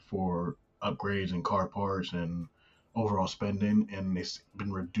say it, for upgrades and car parts and overall spending. And it's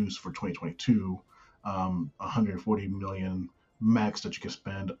been reduced for 2022, 140 million max that you can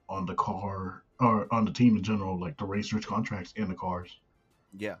spend on the car or on the team in general, like the racers' contracts and the cars.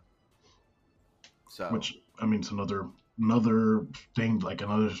 yeah, so Which I mean, it's another thing, like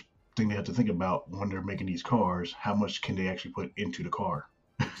another thing they have to think about when they're making these cars. How much can they actually put into the car?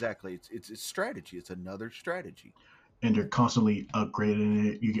 exactly, it's a strategy. It's another strategy. And they're constantly upgrading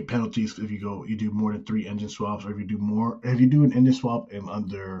it. You get penalties if you do more than 3 engine swaps, or if you do an engine swap in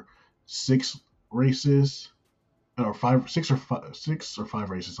under 6 races, or six or five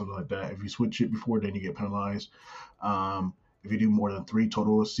races, something like that. If you switch it before, then you get penalized. Um, if you do more than three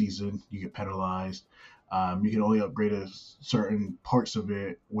total a season, you get penalized. You can only upgrade certain parts of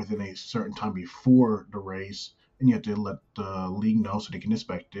it within a certain time before the race, and you have to let the league know so they can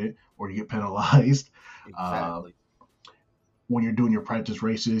inspect it, or you get penalized. Uh, Exactly. when you're doing your practice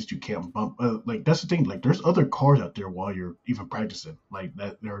races, you can't bump. Like that's the thing. Like there's other cars out there while you're even practicing. Like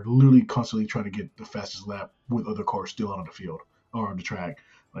that, they're literally constantly trying to get the fastest lap with other cars still out on the field or on the track.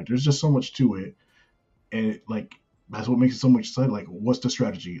 Like there's just so much to it, and like that's what makes it so much exciting. Like what's the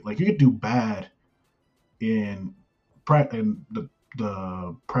strategy? Like you could do bad in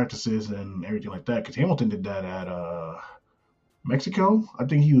the practices and everything like that. Because Hamilton did that at Mexico. I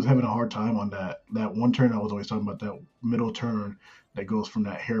think he was having a hard time on that one turn I was always talking about, that middle turn that goes from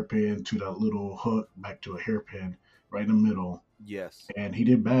that hairpin to that little hook back to a hairpin right in the middle. Yes. And he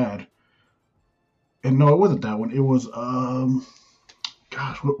did bad. And no, it wasn't that one. It was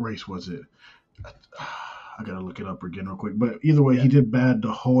gosh, what race was it? I gotta look it up again real quick. But either way, Yeah. he did bad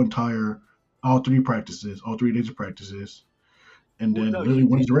the whole entire all 3 days of practices, and Well, then no, literally he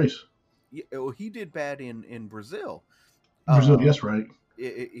wins did. the race. Yeah, well, he did bad in Brazil. Brazil, Uh, yes, right.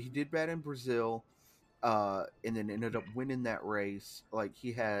 he did bad in Brazil, and then ended up winning that race. Like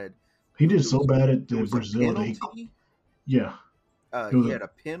he had, He did there so was bad at there the was a Brazil that penalty. yeah, it He was a, had a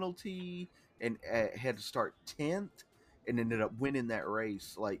penalty and had to start 10th, and ended up winning that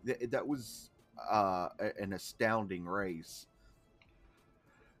race. Like that was an astounding race.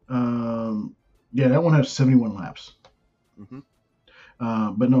 um, yeah, that one had 71 laps. Hmm.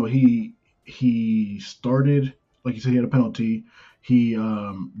 But no, he started like you said. He had a penalty. He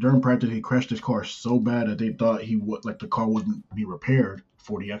during practice he crashed his car so bad that they thought he would like the car wouldn't be repaired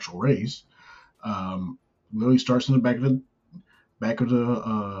for the actual race. Um, Literally starts in the back of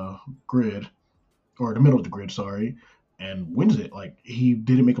the grid or the middle of the grid, sorry, and wins it. Like he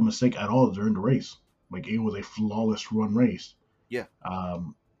didn't make a mistake at all during the race. Like it was a flawless run race, Yeah.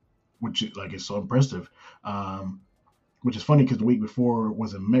 um, which like is so impressive. Um, which is funny because the week before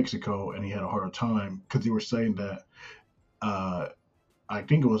was in Mexico and he had a harder time because they were saying that uh, I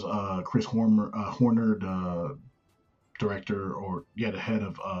think it was Horner, the director or yeah, the head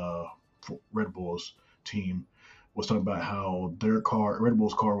of Red Bull's team, was talking about how Red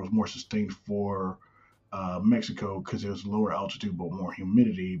Bull's car, was more sustained for Mexico because it was lower altitude but more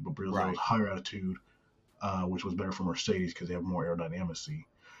humidity, but Brazil was Right. higher altitude, which was better for Mercedes because they have more aerodynamicy.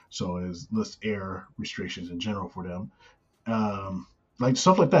 So there's less air restrictions in general for them. Um, like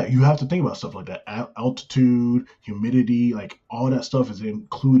stuff like that, you have to think about stuff like that. Altitude, humidity, like all that stuff is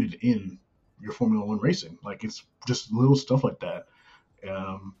included in your Formula One racing. Like it's just little stuff like that.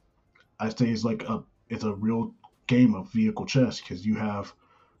 Um, I say it's a real game of vehicle chess because you have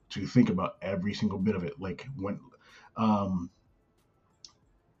to think about every single bit of it. Like when um,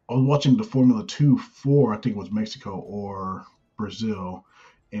 I was watching the Formula Two for I think it was Mexico or Brazil,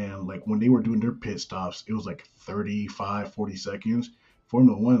 and like when they were doing their pit stops, it was like 35, 40 seconds.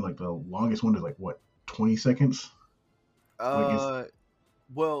 Formula One, like the longest one is like what, 20 seconds? Like it's Uh,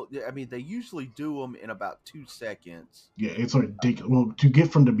 well, yeah, I mean, they usually do them in about 2 seconds. yeah, it's ridiculous. Well, to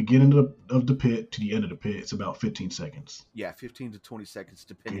get from the beginning of the pit to the end of the pit, it's about 15 seconds. Yeah, 15 to 20 seconds,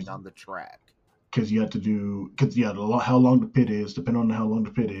 depending Because on the track. you have to do because yeah, how long the pit is, depending on how long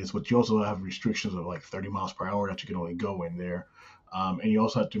the pit is. But you also have restrictions of like 30 miles per hour that you can only go in there, and you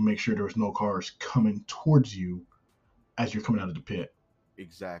also have to make sure there's no cars coming towards you as you're coming out of the pit.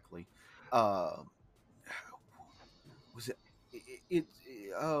 Exactly. Uh, was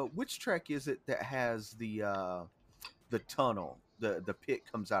which track is it that has the tunnel? The pit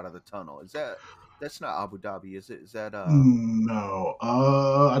comes out of the tunnel. That's not Abu Dhabi, is it? Is that No,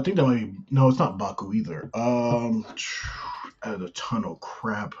 I think that might be no. It's not Baku either. Out of the tunnel,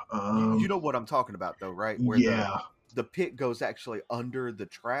 crap. you know what I'm talking about though, right? Where Yeah, the pit goes actually under the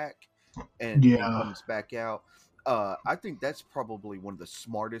track and yeah, comes back out. I think that's probably one of the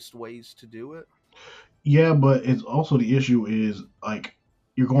smartest ways to do it. yeah. But it's also the issue is like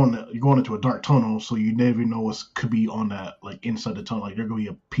you're going into a dark tunnel, so you never know what could be on that like inside the tunnel. Like there could be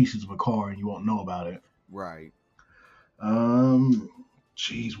pieces of a car and you won't know about it. Right. Um,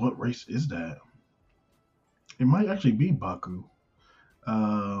 Jeez, what race is that? It might actually be Baku.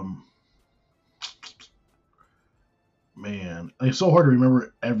 Um, Man, it's so hard to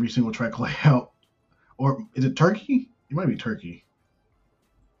remember every single track layout. Or is it Turkey? It might be Turkey.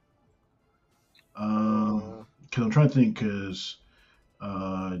 Uh, Because I'm trying to think. Because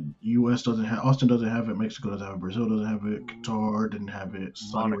U.S. doesn't have, Austin doesn't have it, Mexico doesn't have it, Brazil doesn't have it, Qatar didn't have it,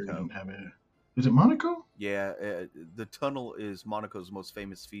 Saudi Arabia Monaco. didn't have it. Is it Monaco? Yeah, the tunnel is Monaco's most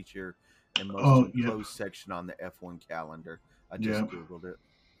famous feature and most Oh, yep, enclosed section on the F1 calendar. I just yep, googled it.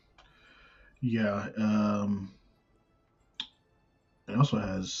 yeah. It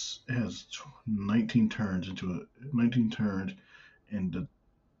has 19 turns into a 19 turns and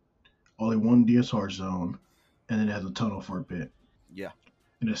only one DSR zone, and then it has a tunnel for a pit, Yeah,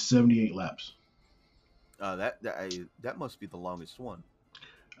 and it's 78 laps. that must be the longest one.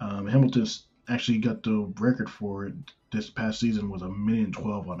 Hamilton's actually got the record for it this past season was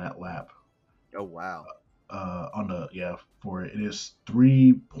 1,012,000 on that lap. Oh wow. On the yeah for it, it is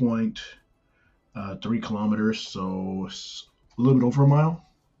 3.3 kilometers, so it's a little bit over a mile.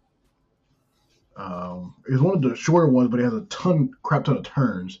 It's one of the shorter ones, but it has a crap ton of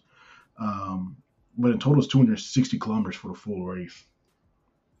turns. Um, but in total, it's 260 kilometers for the full race.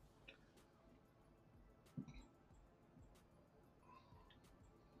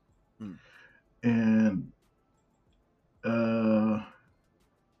 Hmm. And uh,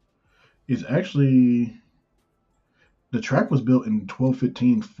 it's actually the track was built in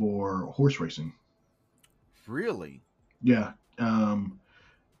 1215 for horse racing. Really? Yeah,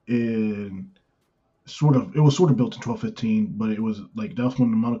 in it was sort of built in 1215, but it was like that's when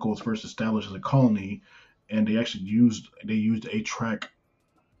Monaco was first established as a colony, and they used a track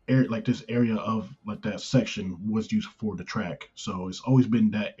air like this area of like that section was used for the track, so it's always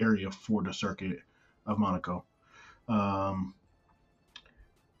been that area for the circuit of Monaco. Um,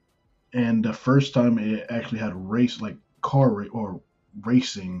 and the first time it actually had a race like or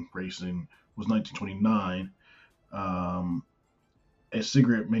racing was 1929. Um, a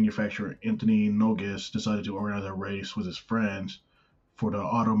cigarette manufacturer, Anthony Nogues, decided to organize a race with his friends for the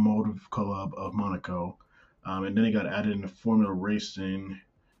Automotive Club of Monaco. And then it got added into Formula Racing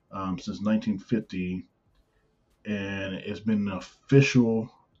since 1950, and it's been an official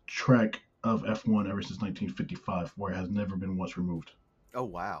track of F1 ever since 1955, where it has never been once removed. Oh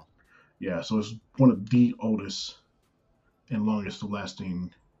wow. Yeah, so it's one of the oldest and longest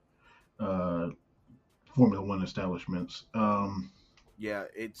lasting uh, Formula One establishments. Yeah,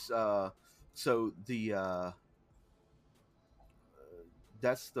 it's so the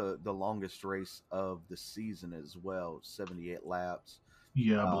that's the longest race of the season as well, 78 laps.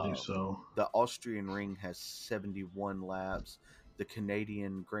 Yeah, I believe Uh, so. the Austrian Ring has 71 laps. The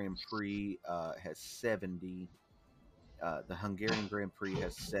Canadian Grand Prix has 70. The Hungarian Grand Prix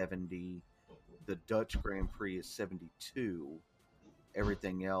has 70. the Dutch Grand Prix is 72.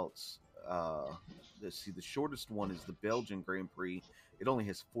 Everything else, let's see, the shortest one is the Belgian Grand Prix. It only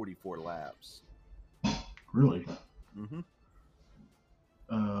has 44 laps. Really? Hmm.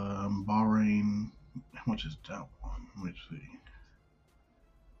 Bahrain. How much is that one? Let me see.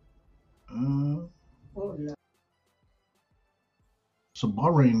 So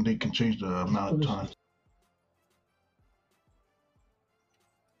Bahrain, they can change the amount of time.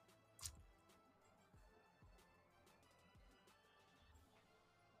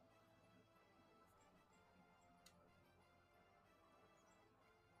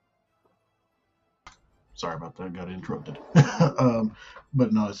 Sorry about that. Got interrupted.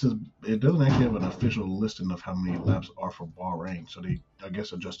 But no, it says it doesn't actually have an official listing of how many laps are for Bahrain. So they, I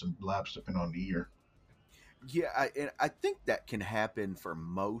guess, adjusted laps depending on the year. Yeah, and I think that can happen for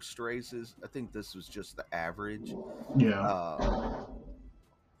most races. I think this was just the average. Yeah. Uh,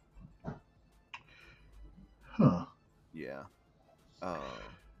 Huh. yeah. Uh,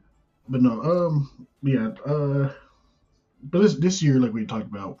 But no. Yeah. But this year, like we talked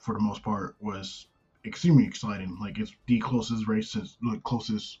about, for the most part, was extremely exciting. Like it's the closest race since the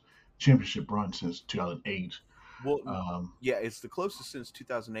closest championship run since 2008. well, Um, yeah, it's the closest since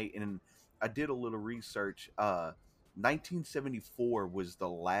 2008, and I did a little research. 1974 was the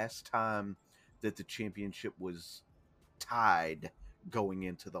last time that the championship was tied going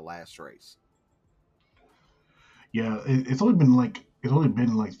into the last race. yeah, it's only been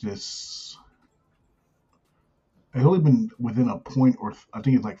like this. It's only been within a point, or I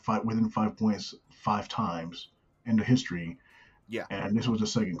think it's like within 5 points 5 times in the history, Yeah. and this was the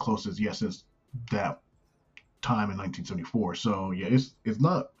second closest. Yes, since that time in 1974. So yeah, it's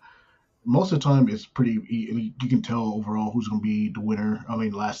not. Most of the time, it's pretty. You can tell overall who's going to be the winner. I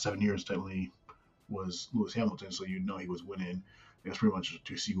mean, the last 7 years technically was Lewis Hamilton, so you know he was winning. It was pretty much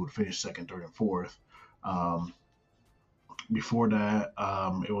to see who would finish second, third, and fourth. Um, Before that,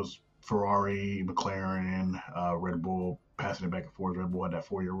 it was Ferrari, McLaren, Red Bull passing it back and forth. Red Bull had that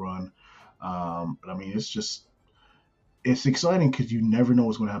 4 year run. But I mean, it's exciting because you never know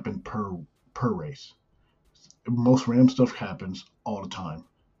what's going to happen per race. Most random stuff happens all the time.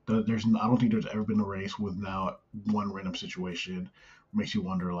 I don't think there's ever been a race with now one random situation makes you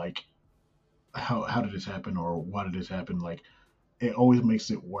wonder like how did this happen or why did this happen. Like it always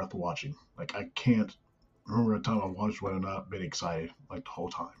makes it worth watching. Like I can't remember a time I watched one and not been excited like the whole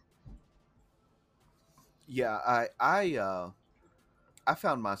time. Yeah, I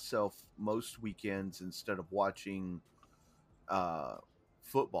found myself most weekends, instead of watching uh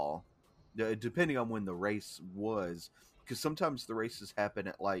football, depending on when the race was, because sometimes the races happen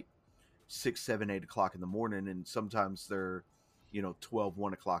at like 6, 7, 8 o'clock in the morning, and sometimes they're 12,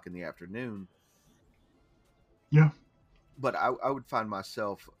 1 o'clock in the afternoon. Yeah, But I would find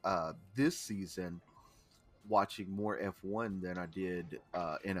myself this season watching more F1 than I did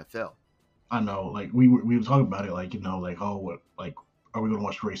NFL. I know. Like we were talking about it. Like like oh what like are we gonna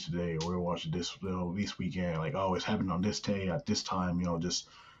watch the race today or we're gonna watch this this weekend? Like oh it's happening on this day at this time. Just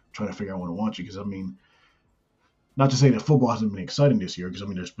trying to figure out when to watch it because I mean not to say that football hasn't been exciting this year because I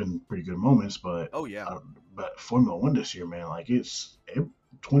mean there's been pretty good moments, Oh yeah. but Formula One this year, man, like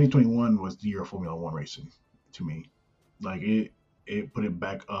 2021 was the year of Formula One racing to me. Like it put it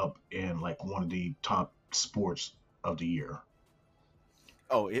back up in like one of the top sports of the year.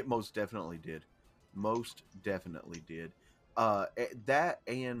 Oh, it most definitely did. Most definitely did. That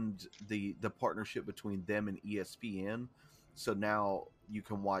and the partnership between them and ESPN. So now you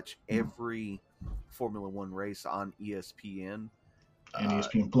can watch every Formula One race on ESPN. And Uh,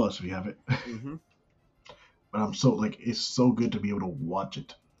 ESPN Plus if you have it. hmm But I'm so like it's so good to be able to watch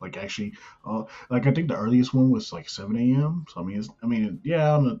it. Like actually, like I think the earliest one was like 7 a.m. So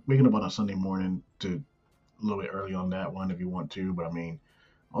yeah, I'm waking up on a Sunday morning to a little bit early on that one if you want to. But I mean,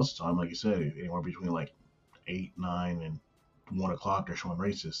 most of the time, like you said, anywhere between like 8, 9, and 1 o'clock they're showing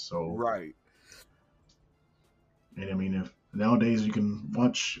races. So Right. and I mean, if nowadays you can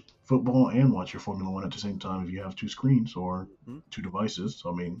watch football and watch your Formula One at the same time if you have two screens or hmm two devices.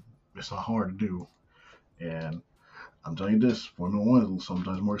 So I mean, it's not hard to do. And I'm telling you this, Formula One is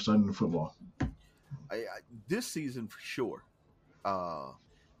sometimes more exciting than football. this season for sure. Uh,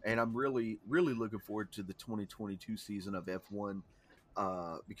 and I'm really, really looking forward to the 2022 season of F1,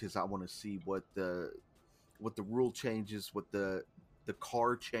 because I want to see what the rule changes, what the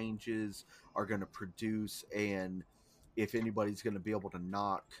car changes are going to produce, and if anybody's going to be able to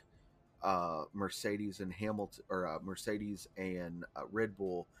knock Mercedes and Hamilton, or Mercedes and Red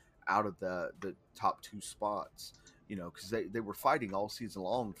Bull out of the top two spots. Because they were fighting all season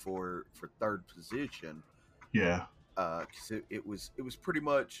long for third position. Yeah, Because it was pretty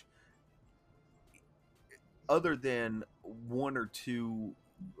much other than one or two,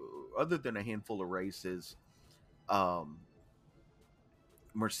 other than a handful of races, um,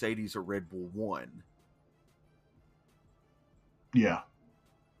 Mercedes or Red Bull won. Yeah.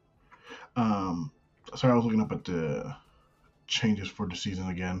 Um, sorry, I was looking up at the changes for the season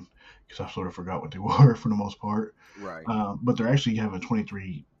again because I sort of forgot what they were for the most part. Right. But they're actually having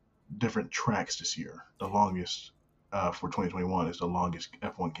 23 different tracks this year. The longest for 2021 is the longest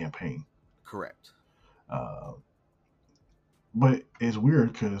F1 campaign. Correct. Uh, but it's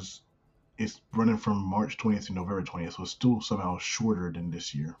weird because it's running from March 20th to November 20th, so it's still somehow shorter than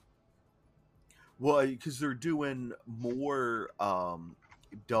this year. Well, because they're doing more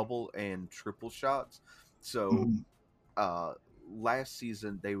double and triple shots. So Mm-hmm. uh, last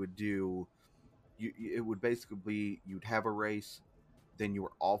season they would do you. It would basically be you'd have a race, then you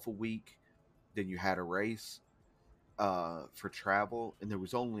were off a week, then you had a race for travel, and there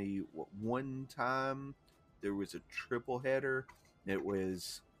was only one time there was a triple header. It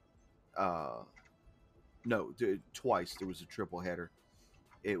was uh, no, twice there was a triple header.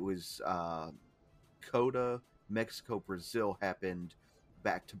 It was Coda, Mexico, Brazil happened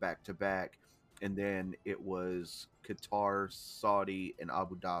back to back to back, and then it was Qatar, Saudi, and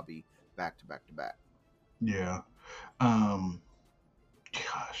Abu Dhabi back to back to back. Yeah. Um,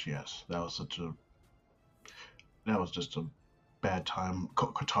 Gosh, yes, that was just a bad time.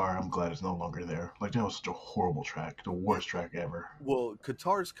 Qatar, I'm glad it's no longer there. Like that was such a horrible track, the Yeah, worst track ever. well,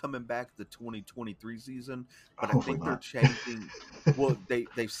 Qatar's coming back the 2023 season, but I Hopefully think they're not. changing. Well,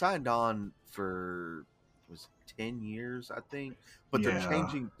 they signed on for was it 10 years, I think, but Yeah,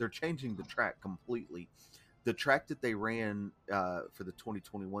 they're changing the track completely. The track that they ran for the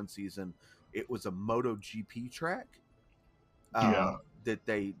 2021 season, it was a MotoGP track yeah, that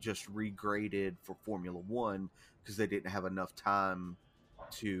they just regraded for Formula One because they didn't have enough time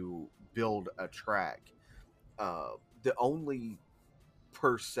to build a track. Uh, the only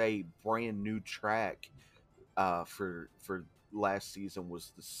per se brand new track for last season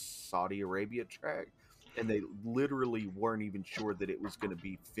was the Saudi Arabia track, and they literally weren't even sure that it was going to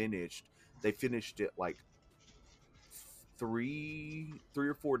be finished. They finished it like 3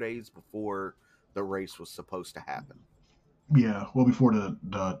 or 4 days before the race was supposed to happen. yeah. Well, before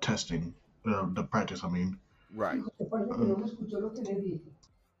the testing, the practice, I mean. Right. Uh,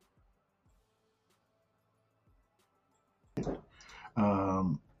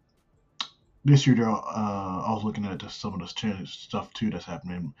 um, this year, I was looking at just some of the stuff too that's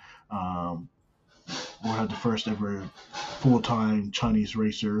happening. Um, we'll have the first ever full time Chinese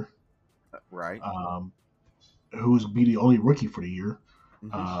racer, Right. um, who's be the only rookie for the year.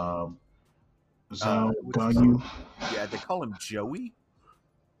 Hmm. Um, Zhao What's his? Ganyu. Yeah, they call him Joey.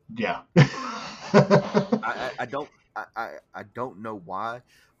 Yeah. I don't I don't know why,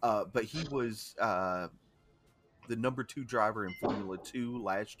 but he was the number two driver in Formula Two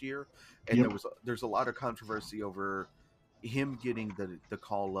last year, and Yep. there's a lot of controversy over him getting the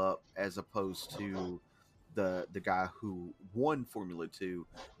call up as opposed to the guy who won Formula Two,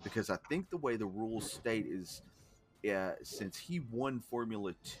 because I think the way the rules state is. Since he won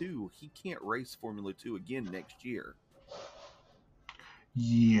Formula Two, he can't race Formula Two again next year.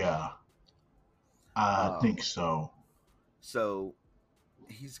 Yeah, I Um, think so. so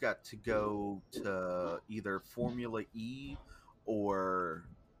he's got to go to either Formula E or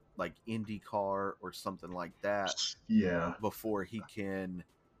like IndyCar or something like that Yeah, before he can.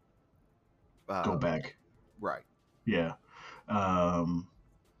 go Uh, back. right. Yeah. Um,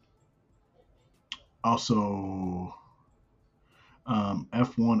 Also,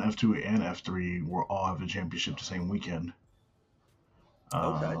 F1, F2, and F3 will all have the championship the same weekend.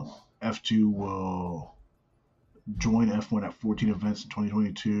 Okay. F2 will join F1 at 14 events in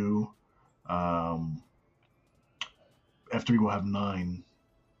 2022. Um, F3 will have 9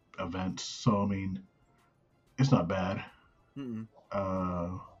 events. So, I mean, it's not bad. Mm-mm.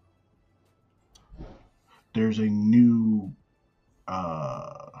 Uh, there's a new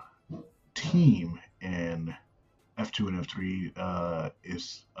uh, team in F2 and F3.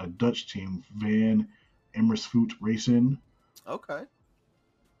 Is a Dutch team, Van Amersfoort Racing. Okay.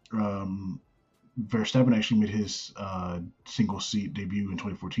 Um, Verstappen actually made his single seat debut in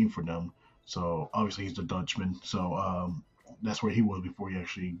 2014 for them. So obviously he's a Dutchman. So that's where he was before he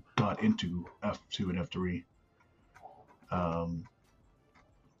actually got into F2 and F3. Um,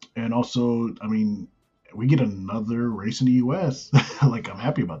 and also, I mean, we get another race in the US. Like I'm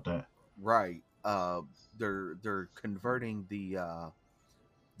happy about that. Right. They're converting the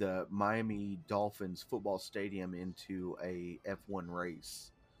Miami Dolphins football stadium into a F1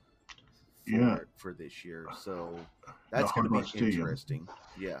 race Yeah, for this year. So the that's going to Hard Rock be Stadium. interesting.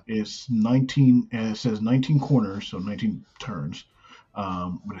 Yeah. It's 19, and it says 19 corners, so 19 turns,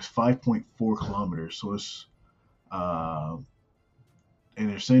 but it's 5.4 kilometers. So it's, uh, and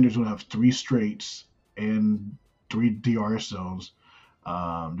they're saying there's going to have three straights and three DRS zones.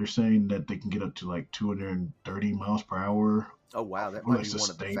 They're saying that they can get up to like 230 miles per hour, Oh wow, that or might like be one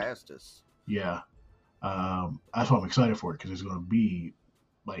of the sustained. fastest. Yeah, that's why I'm excited for it because it's going to be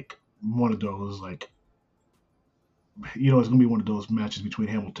like one of those like it's going to be one of those matches between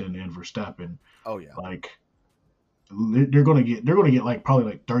Hamilton and Verstappen. Oh yeah. Like they're gonna get like probably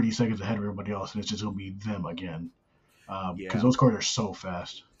like 30 seconds ahead of everybody else, and it's just gonna be them again because Yeah. those cars are so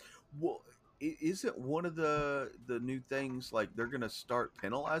fast. Well, isn't one of the new things like they're going to start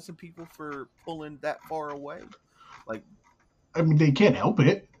penalizing people for pulling that far away? Like, I mean, they can't help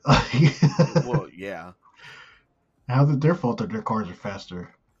it. well, yeah. How's it their fault that their cars are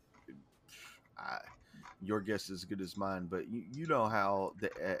faster? I, your guess is as good as mine, but you know how the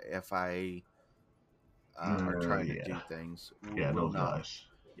FIA are trying to Yeah, do things. yeah, We'll those not, guys,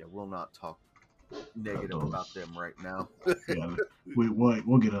 yeah, we'll not talk negative about those, them right now. yeah. We'll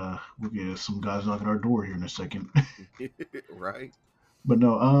get some guys knocking our door here in a second. Right? But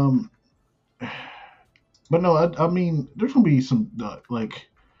no, but no, I mean, there's gonna be some like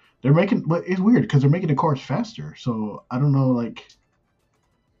they're making, but it's weird because they're making the cars faster. So I don't know, like,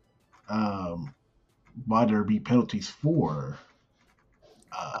 um, why there be penalties for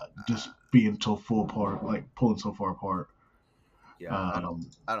just being so full apart, like pulling so far apart. Yeah, Um,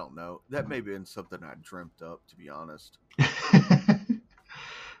 I don't know. That may have been something I dreamt up, to be honest.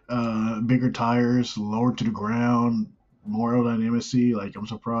 Bigger tires, lower to the ground, more aerodynamicy. Like I'm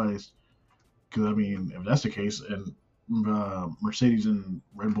surprised because I mean, if that's the case, and Mercedes and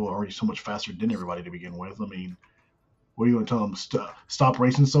Red Bull are already so much faster than everybody to begin with. I mean, what are you going to tell them? Stop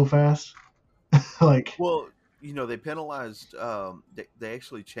racing so fast? Like, Well, they penalized. They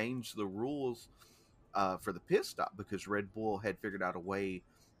actually changed the rules for the pit stop because Red Bull had figured out a way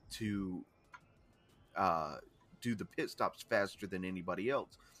to uh, do the pit stops faster than anybody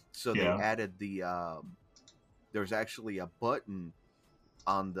else. So they yeah, added there's actually a button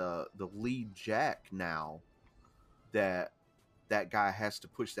on the lead jack now that that guy has to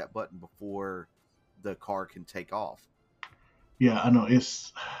push that button before the car can take off. yeah, I know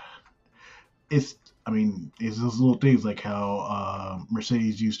it's I mean, it's those little things like how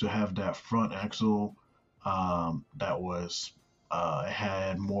Mercedes used to have that front axle that was it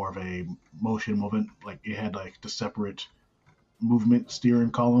had more of a motion movement, like it had like the separate movement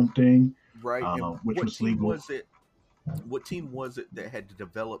steering column thing, Right. And which was legal. what team was it that had to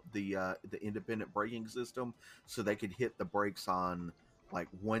develop the independent braking system so they could hit the brakes on like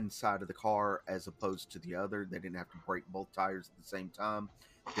one side of the car as opposed to the other? They didn't have to brake both tires at the same time.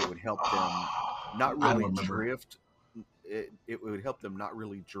 That would help them not I don't really remember. drift. It would help them not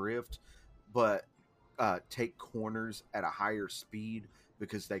really drift, but take corners at a higher speed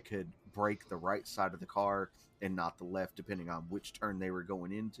because they could brake the right side of the car and not the left, depending on which turn they were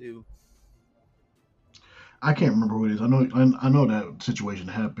going into. I can't remember who it is. I know that situation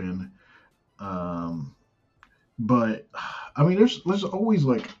happened, um, but I mean, there's always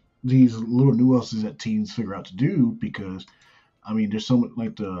like these little nuances that teams figure out to do because I mean, there's some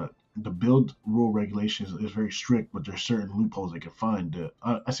like the build rule regulations is very strict, but there's certain loopholes they can find.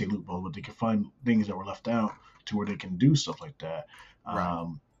 I say loopholes, but they can find things that were left out to where they can do stuff like that. Right.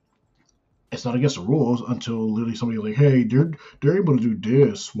 Um, it's not against the rules until literally somebody's like, "Hey, they're able to do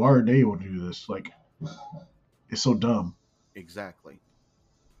this. Why are they able to do this?" Like, it's so dumb. Exactly.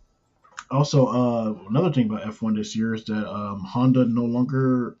 Also, another thing about F1 this year is that Honda no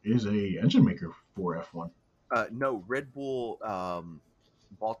longer is a engine maker for F1. No, Red Bull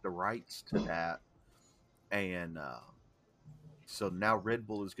bought the rights to that, and so now Red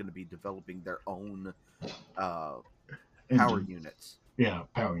Bull is going to be developing their own uh, power Engine, units. yeah,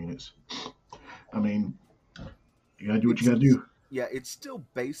 power units. I mean, you gotta do what you It's gotta do. Yeah, it's still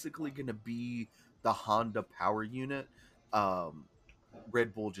basically going to be the Honda power unit. Um,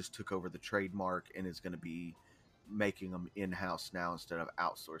 Red Bull just took over the trademark and is going to be making them in house now instead of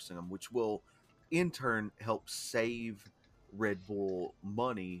outsourcing them, which will in turn help save Red Bull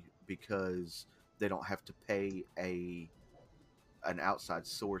money because they don't have to pay an outside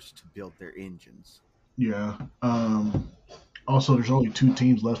source to build their engines. Yeah. Also, there's only two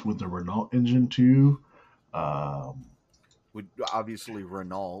teams left with the Renault engine too. Um, Would obviously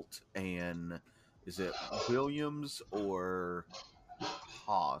Renault and is it Williams or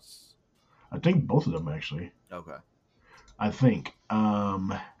Haas? I think both of them actually. Okay. I think.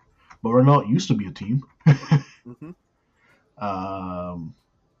 But Renault used to be a team. Hmm. Um,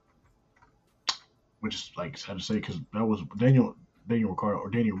 which is like sad to say because that was Daniel Ricciardo or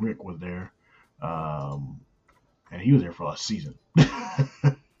Daniel Rick was there, um, and he was there for a season.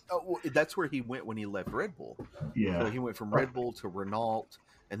 Oh, well, that's where he went when he left Red Bull. So Yeah, he went from Red Bull to Renault,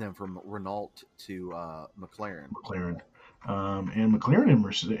 and then from Renault to McLaren. McLaren, and McLaren and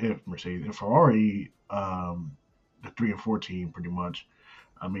Mercedes and Ferrari, the 3 and 4 team pretty much.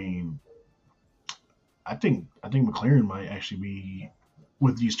 I mean, I think McLaren might actually be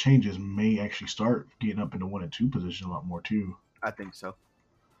with these changes may actually start getting up in the 1 and 2 position a lot more too. I think so.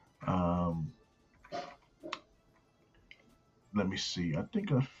 Um, let me see. I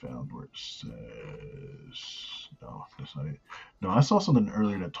think I found where it says. No, that's not it. No, I saw something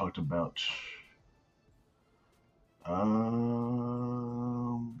earlier that talked about. Um,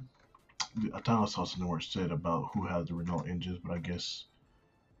 I thought I saw something where it said about who has the Renault engines, but I guess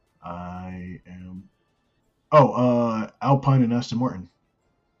I am. Oh, Alpine and Aston Martin.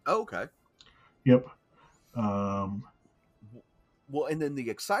 Oh, okay. Yep. Um, Well, and then the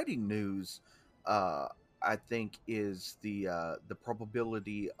exciting news, uh, I think, is the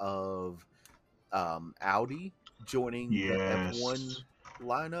probability of Audi joining the F1 yes.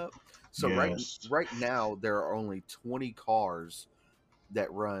 lineup. So Yes. right now there are only 20 cars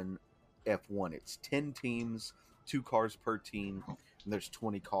that run F1. It's 10 teams, 2 cars per team, and there's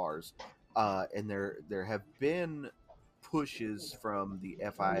 20 cars. And there have been pushes from the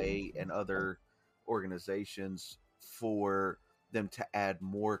FIA and other organizations for them to add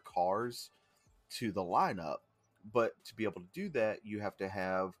more cars to the lineup. But to be able to do that, you have to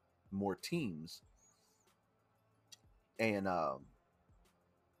have more teams. And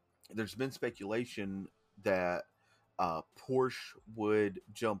there's been speculation that Porsche would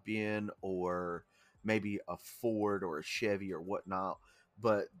jump in, or maybe a Ford or a Chevy or whatnot.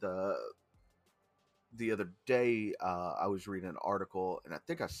 But the other day, I was reading an article, and I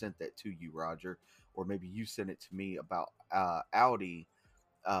think I sent that to you, Roger, or maybe you sent it to me about Audi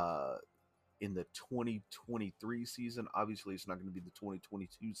uh, in the 2023 season. Obviously, it's not going to be the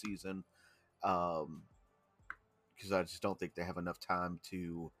 2022 season, because I just don't think they have enough time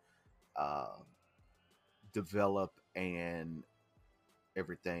to uh, develop and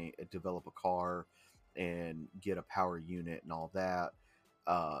develop a car and get a power unit and all that.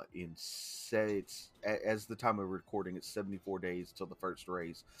 In say it's as the time of recording, it's 74 days till the first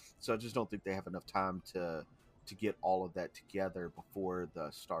race, so I just don't think they have enough time to get all of that together before the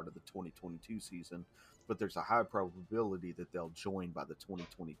start of the 2022 season. But there's a high probability that they'll join by the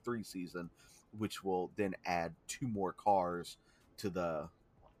 2023 season, which will then add 2 more cars to the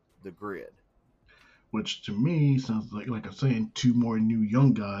grid. Which to me sounds like I'm saying, 2 more new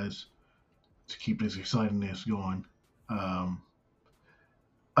young guys to keep this excitingness going. Um,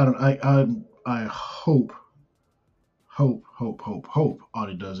 I don't. I hope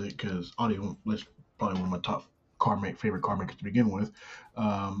Audi does it because Audi was probably one of my top favorite car makers to begin with.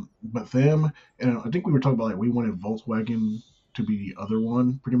 But them, and I think we were talking about like we wanted Volkswagen to be the other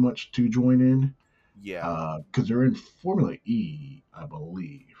one, pretty much to join in Yeah, because they're in Formula E, I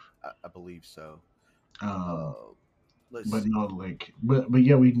believe. I believe so. Um, Uh, let's but see. no, like, but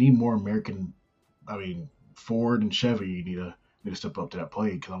yeah, we need more American. I mean, Ford and Chevy need to step up to that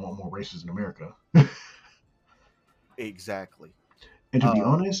plate because I want more races in America. Exactly. And to be Uh,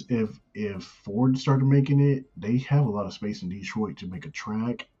 honest, if Ford started making it, they have a lot of space in Detroit to make a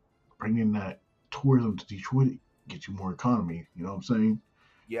track. Bringing that tourism to Detroit get you more economy. You know what I'm saying?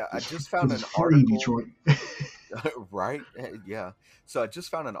 yeah, I It's just because found it's an free article. Detroit. Right? Yeah. So I just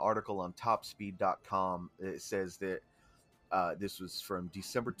found an article on topspeed.com. It says that this was from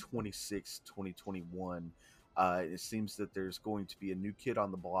December 26, 2021. It seems that there's going to be a new kid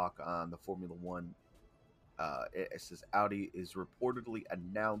on the block on the Formula One. It says Audi is reportedly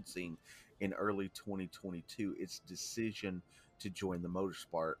announcing in early 2022 its decision to join the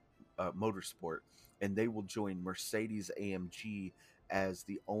motorsport, and they will join Mercedes AMG as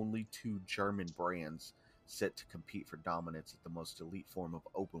the only 2 German brands set to compete for dominance at the most elite form of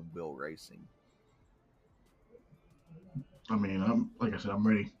open wheel racing. I mean, I'm like I said, I'm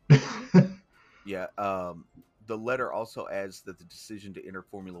ready. Yeah. The letter also adds that the decision to enter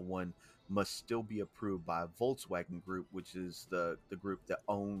Formula One must still be approved by Volkswagen Group, which is the group that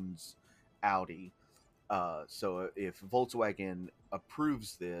owns Audi. So if Volkswagen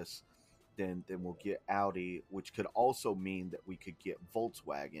approves this, then we'll get Audi, which could also mean that we could get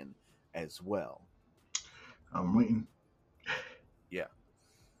Volkswagen as well. I'm waiting. Yeah.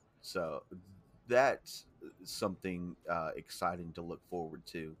 So that's something exciting to look forward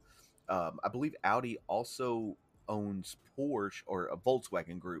to. I believe Audi also owns Porsche, or a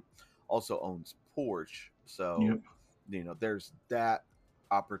Volkswagen Group also owns Porsche. So, Yep. there's that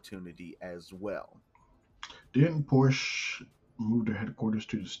opportunity as well. Didn't Porsche move their headquarters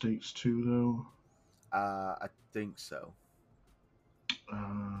to the States too, though? I think so.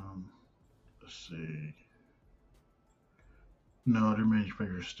 Um, let's see. No, their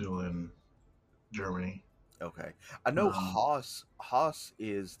manufacturer is still in Germany. Okay. I know Um, Haas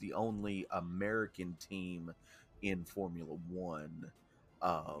is the only American team in Formula One.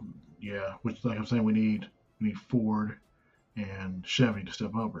 Um, yeah, which like I'm saying, we need Ford and Chevy to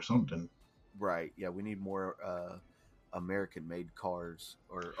step up or something. right. Yeah, we need more American made cars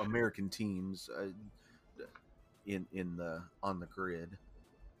or American teams in the on the grid.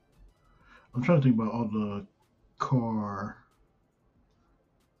 I'm trying to think about all the car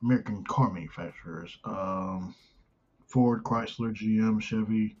American car manufacturers. Ford, Chrysler, GM,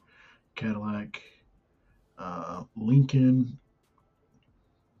 Chevy, Cadillac, Lincoln.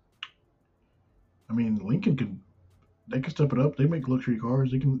 I mean, Lincoln could they could step it up. They make luxury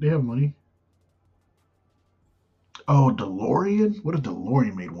cars. They have money. Oh, DeLorean. What if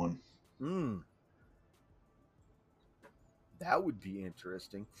DeLorean made one? Mm, that would be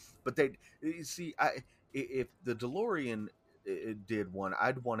interesting. But they you see, if the DeLorean did one,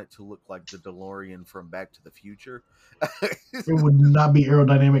 I'd want it to look like the DeLorean from Back to the Future. It would not be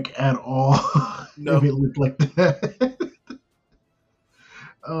aerodynamic at all if No, it looked like that.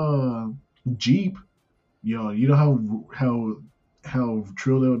 uh, Jeep. Yo, you know how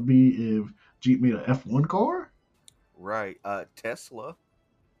true that would be if Jeep made a F1 car? right. Tesla.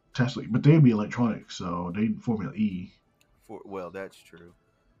 Tesla, but they'd be electronic, so they'd Formula E. For well, that's true.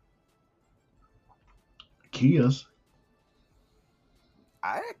 Kias,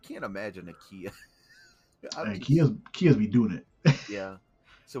 I can't imagine a Kia. I'm hey, just Kias be doing it. yeah.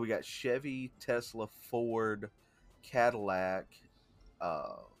 So we got Chevy, Tesla, Ford, Cadillac,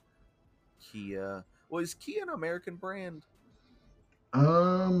 uh, Kia. Well, is Kia an American brand?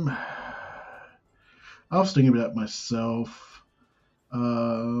 um, I was thinking about myself.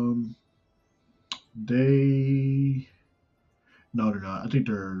 Um, they no, they're not. I think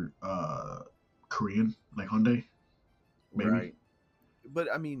they're Korean, like Hyundai, maybe. Right. But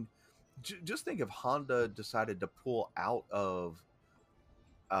I mean, just think if Honda decided to pull out of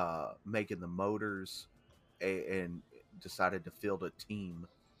making the motors and decided to field a team.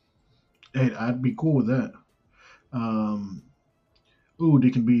 Hey, I'd be cool with that. Um, ooh, they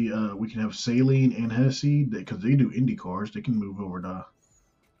can be. We can have Saline and Hennessy because they do Indy cars. They can move over to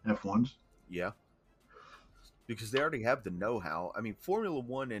F1s. Yeah. Because they already have the know-how. I mean, Formula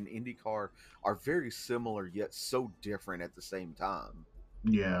One and IndyCar are very similar yet so different at the same time.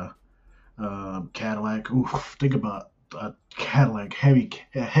 Yeah. Cadillac. Ooh, think about a Cadillac,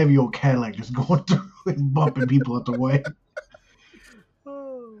 heavy old Cadillac just going through and bumping people out the way.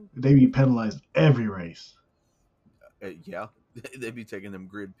 Oh. They be penalized every race. Yeah, they'd be taking them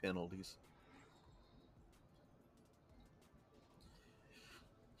grid penalties.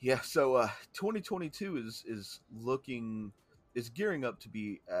 Yeah, so 2022 is looking is gearing up to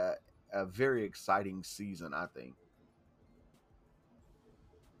be a very exciting season. I think.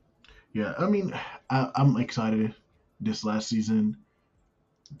 Yeah, I mean, I'm excited. This last season,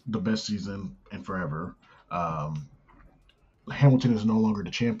 the best season in forever. Um, Hamilton is no longer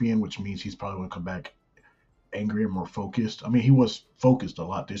the champion, which means he's probably going to come back angrier, more focused. I mean, he was focused a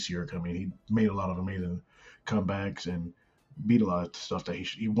lot this year. I mean, he made a lot of amazing comebacks and beat a lot of stuff that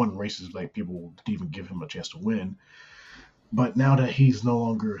he won races like people didn't even give him a chance to win. But now that he's no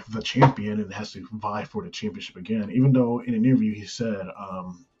longer the champion and has to vie for the championship again, even though in an interview he said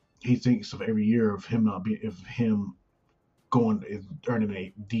he thinks of every year of him not being of him going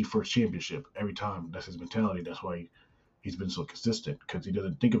earning the first championship every time. That's his mentality. That's why he's been so consistent because he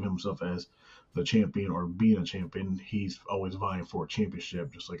doesn't think of himself as the champion or being a champion. He's always vying for a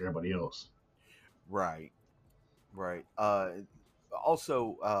championship, just like everybody else. Right, right.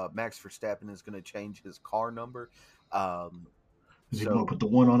 Also, Max Verstappen is going to change his car number. Um, Is he going to so put the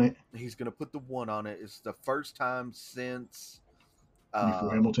one on it he's going to put the one on it. It's the first time since,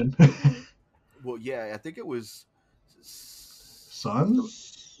 before uh, Hamilton? well, yeah, I think it was.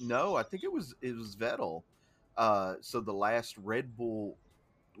 Sons? No, I think it was Vettel. So the last Red Bull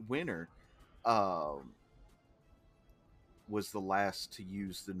winner um, was the last to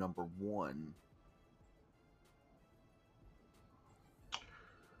use the number one.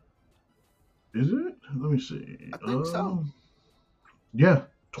 Is it? Let me see. I think so. Yeah,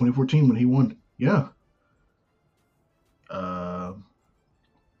 2014 when he won. Yeah. Uh,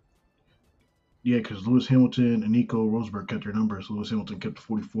 yeah, because Lewis Hamilton and Nico Rosberg kept their numbers. Lewis Hamilton kept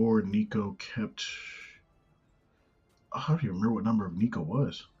 44, and Nico kept. I don't even remember what number of Nico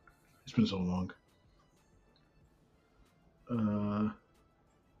was. It's been so long. Uh,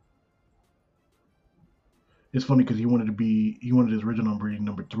 It's funny because he wanted his original number being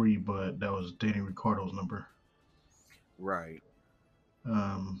number 3, but that was Danny Ricardo's number. Right.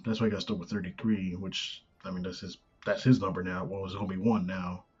 That's why he got stuck with 33, which I mean that's his number now. Well, it's gonna be one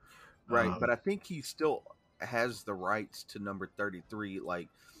now. Right, but Um, I think he still has the rights to number 33. Like,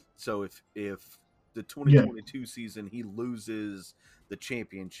 so if the yeah, 2022 season he loses the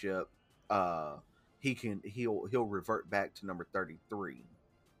championship, uh, he'll revert back to number 33.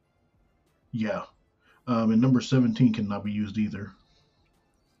 yeah. And number 17 cannot be used either.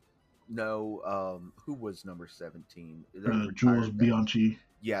 No, who was number 17? They Jules retired that. Bianchi.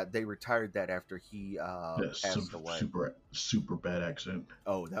 Yeah, they retired that after he That's passed away. super super bad accent.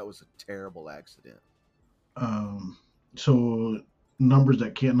 Oh, that was a terrible accident. Um, so numbers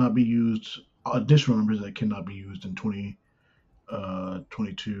that cannot be used, additional numbers that cannot be used in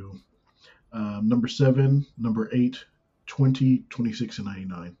 2022. Number 7, number 8, 20, 26, and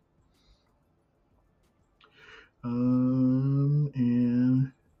 99.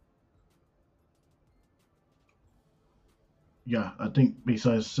 And yeah, I think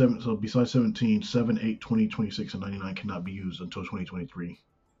besides 17, 7, 8, 20, 26, and 99 cannot be used until 2023.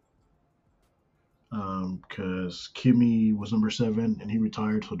 Because Kimmy was number 7 and he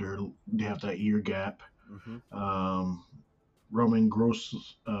retired, so they have that year gap. Hmm. Um, Roman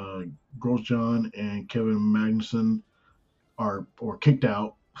Grosjean and Kevin Magnussen are or kicked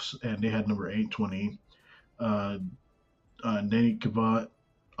out, and they had number 8, 20. Uh, Danny Kvyat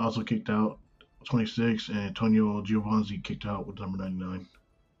also kicked out 26, and Antonio Giovinazzi kicked out with number 99.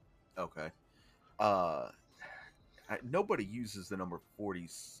 Okay. Nobody uses the number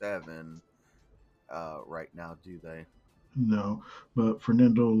 47 right now, do they? No, but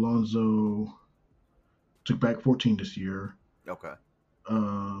Fernando Alonso took back 14 this year. Okay.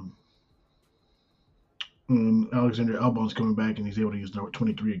 Um, and Alexander Albon's coming back, and he's able to use number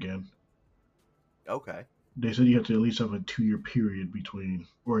 23 again. Okay. They said you have to at least have a 2 year period between,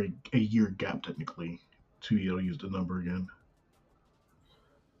 or a year gap technically, to be able to use the number again.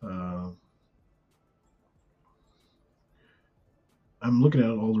 Uh, I'm looking at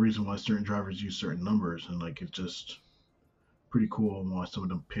all the reasons why certain drivers use certain numbers, and like it's just pretty cool why some of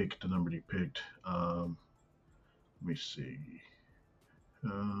them picked the number they picked. Let me see.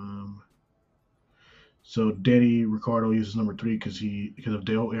 Um, so Danny Ricardo uses number 3 because of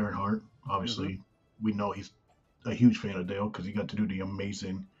Dale Earnhardt. Hmm. Obviously, we know he's a huge fan of Dale because he got to do the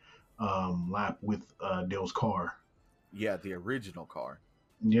amazing lap with Dale's car. Yeah, the original car.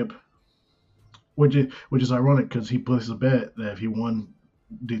 Yep. Which is ironic because he places a bet that if he won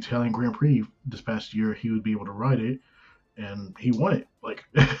the Italian Grand Prix this past year, he would be able to ride it, and he won it. Like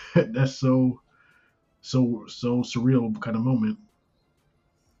that's so surreal kind of moment.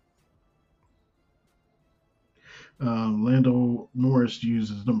 Lando Norris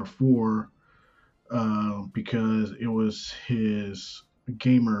uses number 4 because it was his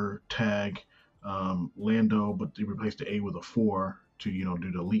gamer tag, Lando, but they replaced the A with a 4 to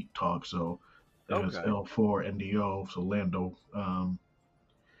do the leak talk. So it was Okay. L4NDO, so Lando.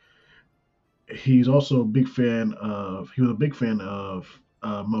 He's also a big fan of. He was a big fan of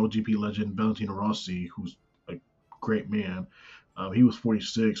MotoGP legend Valentino Rossi, who's a great man. He was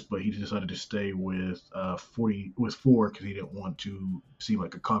 46, but he decided to stay with 4 because he didn't want to seem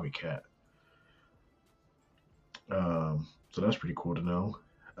like a copycat. So that's pretty cool to know.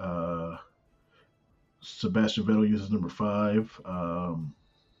 Uh, Sebastian Vettel uses number 5.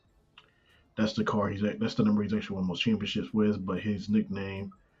 That's the number he's actually won most championships with. But his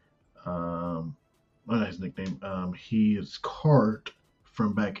nickname, well, not his nickname, his cart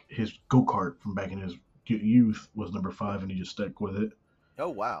from back, his go kart from back in his youth was number 5, and he just stuck with it. Oh,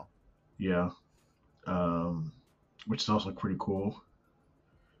 wow. Yeah, um, which is also pretty cool.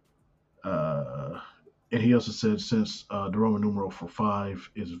 Uh, and he also said since the Roman numeral for 5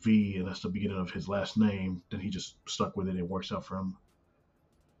 is V, and that's the beginning of his last name, then he just stuck with it. It works out for him.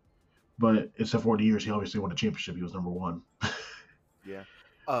 But except for the years, he obviously won the championship. He was number 1. Yeah.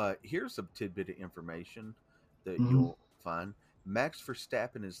 Here's a tidbit of information that Hmm. you'll find. Max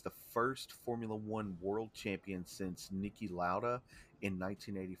Verstappen is the first Formula One world champion since Niki Lauda in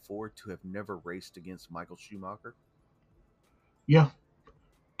 1984 to have never raced against Michael Schumacher. Yeah,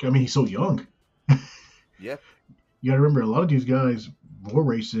 I mean he's so young. Yeah. You got to remember a lot of these guys were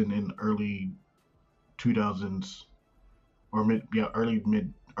racing in early 2000s or early to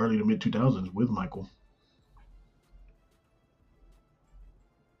mid 2000s with Michael.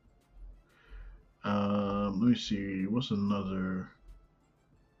 Let me see. What's another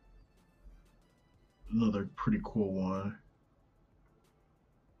pretty cool one?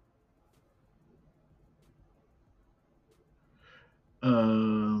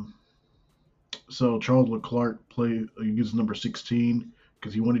 Um, So Charles Leclerc used number 16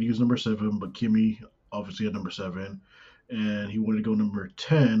 because he wanted to use number 7, but Kimi obviously had number 7, and he wanted to go number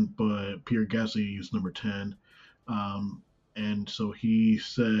 10, but Pierre Gasly used number 10, and so he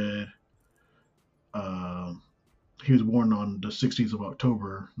said um, he was born on the 16th of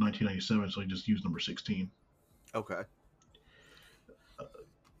October, 1997, so he just used number 16. Okay.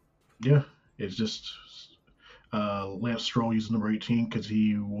 Yeah, it's just Lance Stroll used number 18 because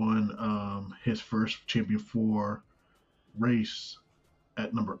he won his first Champion 4 race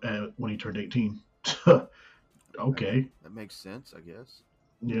when he turned 18. Okay. That makes sense, I guess.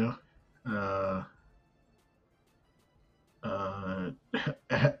 Yeah. Uh, uh,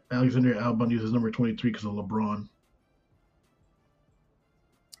 Alexander Albon uses number 23 because of LeBron.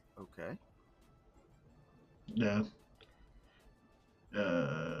 Okay. Yeah.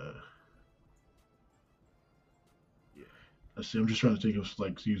 Uh, Yeah. let's see. I'm just trying to think of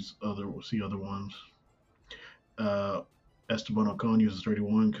like see other ones. Uh, Esteban Ocon uses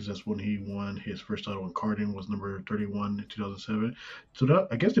 31 because that's when he won his first title in karting. Was number 31 in 2007. So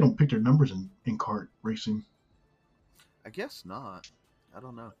I guess they don't pick their numbers in kart racing. I guess not. I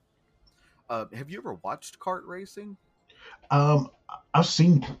don't know. Have you ever watched kart racing? Um, I've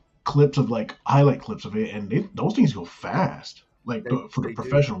seen clips of like highlight clips of it, and those things go fast. Like for the They do.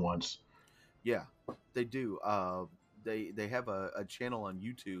 professional ones. Yeah, they do. They have a channel on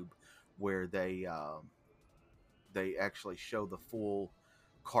YouTube where they actually show the full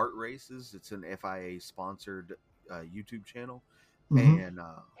kart races. It's an FIA sponsored YouTube channel, Hmm. and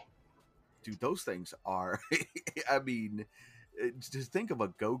dude, those things are. I mean, just think of a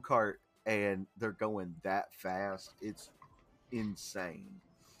go kart and they're going that fast. It's insane.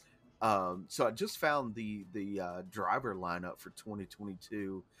 So I just found the driver lineup for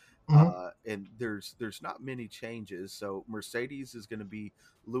 2022, Hmm. and there's not many changes. So Mercedes is going to be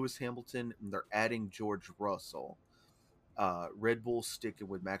Lewis Hamilton, and they're adding George Russell. Red Bull sticking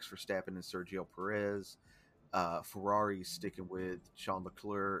with Max Verstappen and Sergio Perez. Ferrari sticking with Sean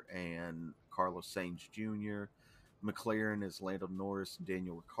Leclerc and Carlos Sainz Jr. McLaren is Lando Norris and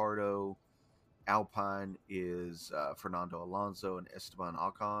Daniel Ricciardo. Alpine is Fernando Alonso and Esteban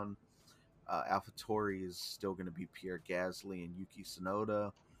Ocon. AlphaTauri is still going to be Pierre Gasly and Yuki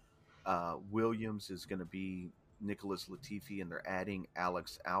Tsunoda. Williams is going to be Nicholas Latifi, and they're adding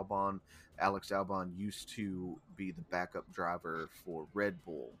Alex Albon. Alex Albon used to be the backup driver for Red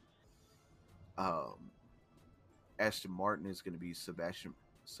Bull. Um, Aston Martin is going to be Sebastian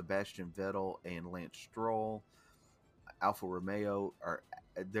Vettel and Lance Stroll. Alfa Romeo are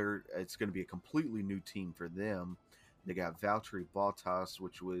there. It's going to be a completely new team for them. They got Valtteri Bottas,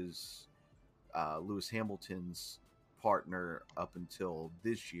 which was Lewis Hamilton's partner up until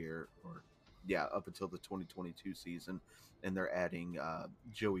this year, or yeah, up until the 2022 season, and they're adding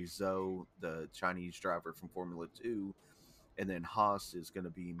Joey Zhou, the Chinese driver from Formula Two, and then Haas is going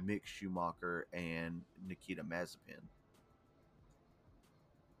to be Mick Schumacher and Nikita Mazepin.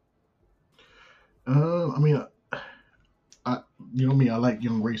 I mean, I you know me. I like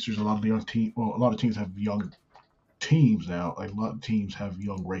young racers. A lot of the young team. Well, a lot of teams have young teams now. Like a lot of teams have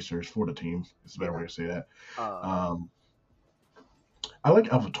young racers for the team. It's a better Yeah. way to say that. Uh, Um, I like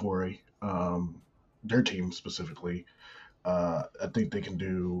AlphaTauri. Their team specifically. I think they can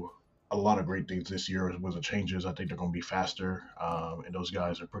do a lot of great things this year with the changes. I think they're going to be faster, and those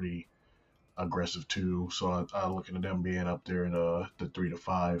guys are pretty aggressive too. So I look at them being up there in the 3 to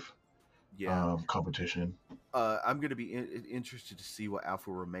 5 yeah. competition. I'm going to be interested to see what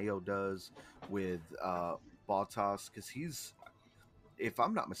Alfa Romeo does with Bottas, because if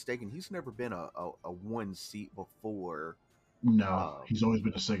I'm not mistaken, he's never been a one seat before. No, Um, he's always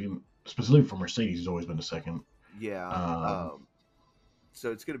been the second. Specifically for Mercedes, he's always been the second. yeah. Um,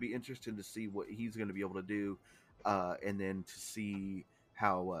 So it's going to be interesting to see what he's going to be able to do, and then to see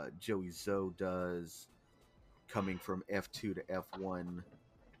how Joey Zoe does coming from F2 to F1.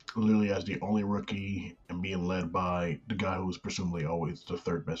 Literally as the only rookie and being led by the guy who was presumably always the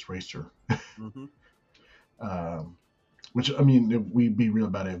third best racer. Hmm. Um, which I mean, if we be real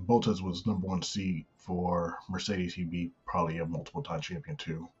about it, if Bottas was number one seed for Mercedes, he'd be probably a multiple time champion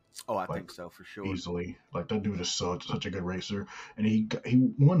too. Oh, I Like think so for sure. easily. Like that dude is such a good racer, and he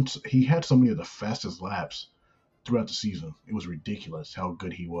had so many of the fastest laps throughout the season. It was ridiculous how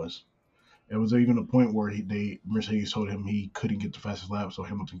good he was. It was even a point where Mercedes told him he couldn't get the fastest lap, so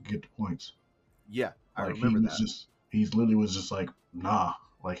Hamilton could get the points. Yeah, I Like remember that. he's literally was just like nah.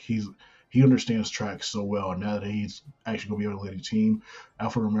 Like he understands tracks so well. And now that he's actually gonna be able to lead a team,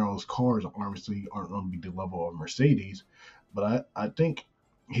 Alfa Romeo's cars obviously aren't going to be the level of Mercedes, but I think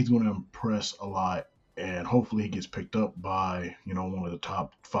he's going to impress a lot and hopefully he gets picked up by one of the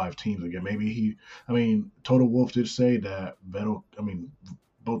top five teams again. Maybe he, I mean, Total Wolf did say that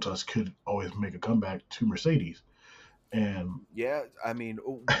Bottas could always make a comeback to Mercedes, and Yeah, I mean,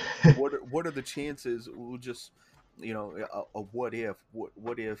 what are the chances? We'll just, a what if?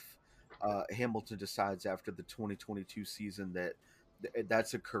 What if Hamilton decides after the 2022 season that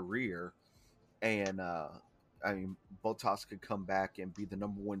that's a career, and I mean, Bottas could come back and be the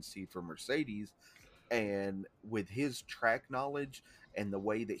number one seed for Mercedes, and with his track knowledge and the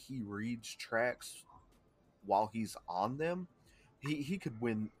way that he reads tracks while he's on them, he could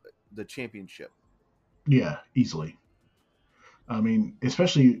win the championship. yeah, easily. I mean,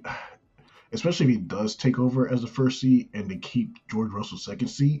 especially if he does take over as the first seat and they keep George Russell second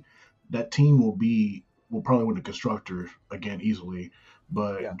seat, that team will probably win the constructors again easily.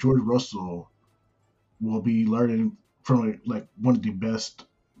 But Yeah. George Russell will be learning from like one of the best,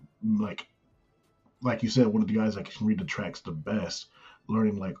 like like you said, one of the guys that can read the tracks the best,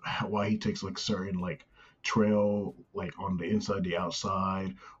 learning like why he takes like certain like trail like on the inside, the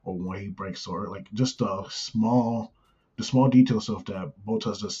outside, or why he breaks, or like just the small detail stuff that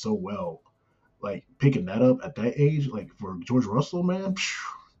Bottas does so well. Like picking that up at that age, like for George Russell, man,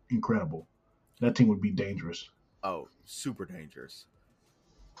 incredible. That team would be dangerous. Oh, super dangerous.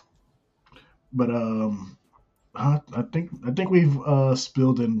 But I think we've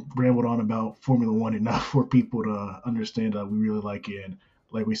spilled and rambled on about Formula One enough for people to understand that we really like it. And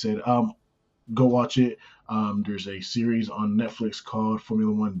like we said, go watch it. There's a series on Netflix called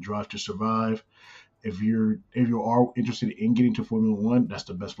Formula One Drive to Survive. If you are interested in getting to Formula One, that's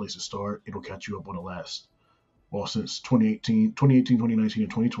the best place to start. It'll catch you up on the last, well, since 2018, 2019,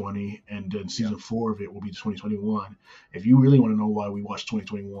 and 2020, and then Yeah. season four of it will be 2021. If you really want to know why we watched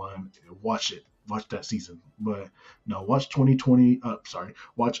 2021, watch it. Watch that season. But no, watch 2020.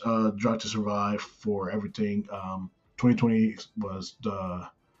 Watch Drive to Survive for everything. 2020 was the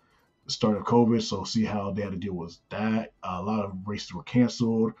start of COVID, so see how they had to deal with that. A lot of races were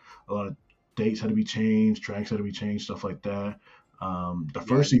canceled. A lot of dates had to be changed. Tracks had to be changed. Stuff like that. The Yeah,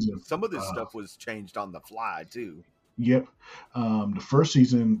 first and season, some of this uh, stuff was changed on the fly too. yep. The first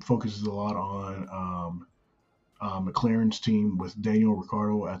season focuses a lot on McLaren's team with Daniel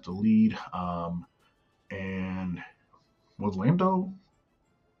Ricciardo at the lead. And was Lando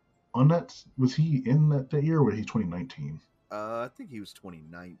on that? Was he in that year or was he 2019? I think he was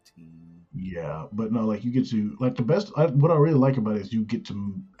 2019. Yeah, but no, like you get to like the best. What I really like about it is you get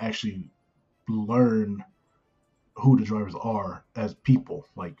to actually learn who the drivers are as people.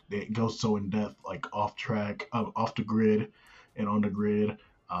 Like it goes so in depth, like off track, off the grid, and on the grid.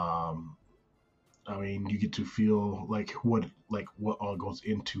 Um, I mean, you get to feel like what all goes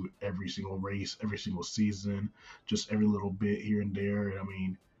into every single race, every single season, just every little bit here and there. And I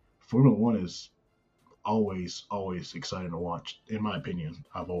mean, Formula One is always exciting to watch. In my opinion,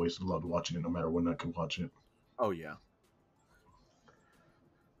 I've always loved watching it, no matter when I can watch it. Oh yeah.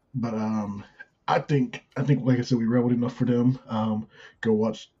 But I think like I said, we reveled enough for them. Go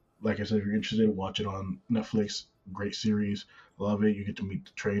watch. Like I said, if you're interested, watch it on Netflix. Great series, love it. You get to meet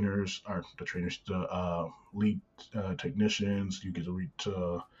the trainers, or the lead technicians. You get to meet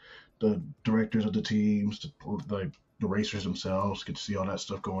the directors of the teams, the racers themselves. Get to see all that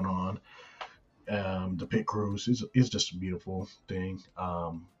stuff going on. The pit crews is just a beautiful thing.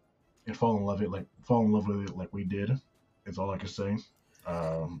 And fall in love with it like we did. Is all I can say.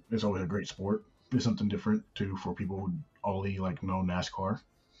 It's always a great sport. It's something different too for people who only like know NASCAR.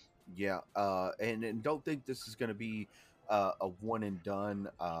 Yeah. And don't think this is going to be a one and done.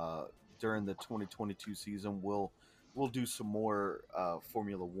 During the 2022 season, we'll do some more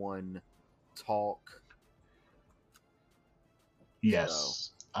Formula One talk. So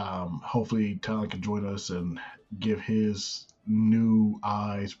Yes. Hopefully, Tyler can join us and give his new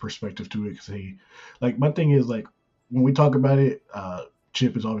eyes perspective to it. Cause he, like, my thing is like when we talk about it,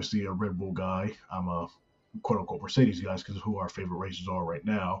 Chip is obviously a Red Bull guy. I'm a quote unquote Mercedes guy because who our favorite racers are right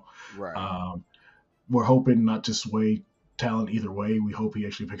now. right. Um, we're hoping not to sway talent either way. We hope he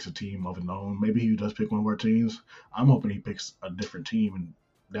actually picks a team of his own. Maybe he does pick one of our teams. I'm hoping he picks a different team, and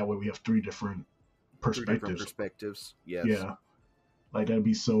that way we have three different Three different perspectives. perspectives. Yes. Yeah, like that'd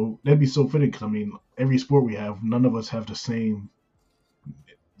be so fitting because I mean, every sport we have, none of us have the same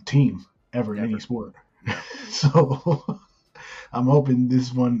team ever in any Never. sport. Yeah. So I'm hoping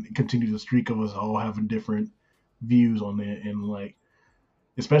this one continues a streak of us all having different views on it, and like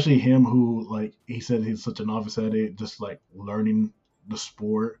especially him who like he said he's such a novice at it, just like learning the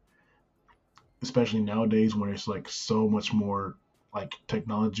sport, especially nowadays when it's like so much more like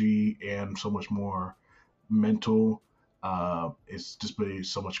technology and so much more mental. It's just been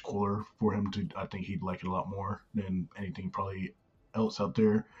so much cooler for him to. I think he'd like it a lot more than anything probably else out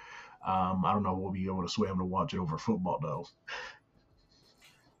there. I don't know if we'll be able to sway him to watch it over football though.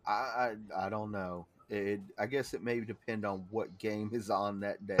 I don't know. I guess it may depend on what game is on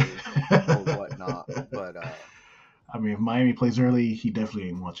that day or whatnot. But I mean, if Miami plays early, he definitely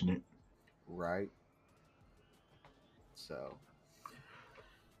ain't watching it. right. So,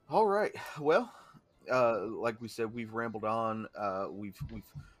 all right. Well, like we said, we've rambled on. We've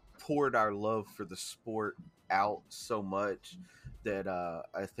poured our love for the sport out so much that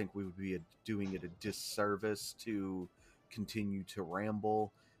I think we would be doing it a disservice to continue to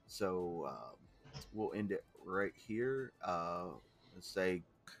ramble. So we'll end it right here. Let's say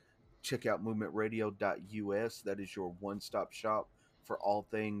check out movementradio.us. That is your one-stop shop for all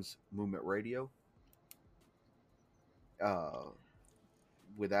things Movement Radio. Uh,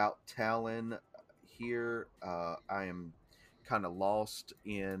 Without Talon here, I am kind of lost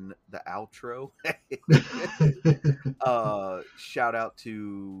in the outro. Shout out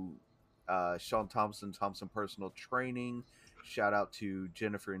to Sean Thompson, Thompson Personal Training. Shout out to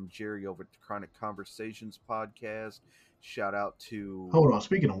Jennifer and Jerry over at the Chronic Conversations podcast. Shout out to Hold on.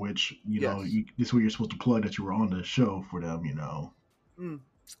 Speaking of which, yes, this is where you're supposed to plug that you were on the show for them. mm,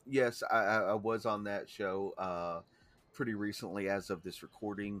 yes, I was on that show pretty recently as of this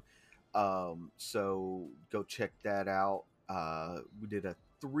recording. So go check that out. We did a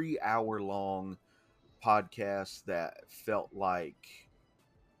 3 hour long podcast that felt like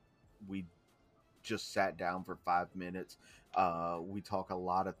we just sat down for 5 minutes. We talk a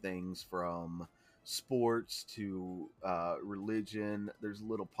lot of things from sports to religion. There's a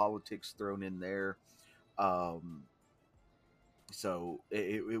little politics thrown in there. Um, so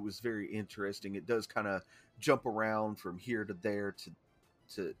it was very interesting. It does kind of jump around from here to there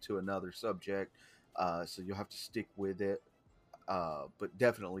to another subject. So you'll have to stick with it. But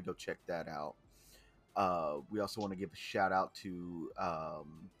definitely go check that out. We also want to give a shout out to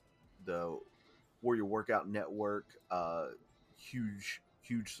the Warrior Workout Network, huge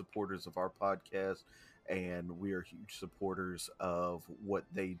supporters of our podcast, and we are huge supporters of what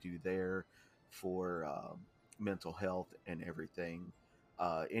they do there for mental health and everything.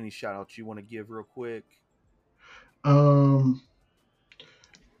 Any shout outs you want to give real quick? Um,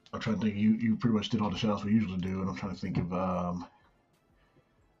 I'm trying to think. You pretty much did all the shout outs we usually do, and I'm trying to think of.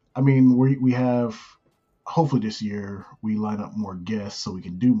 I mean, we have hopefully this year we line up more guests so we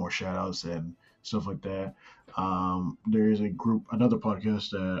can do more shout outs and stuff like that. There is another podcast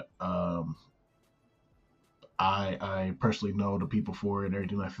that I personally know the people for it and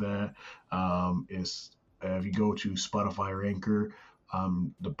everything like that. Is If you go to Spotify or Anchor,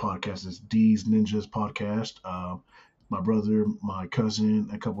 the podcast is D's Ninjas Podcast. My brother, my cousin,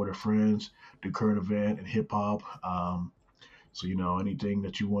 a couple of their friends do current event and hip hop. So anything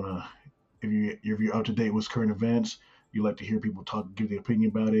that you wanna, if you're up to date with current events, you like to hear people talk, give their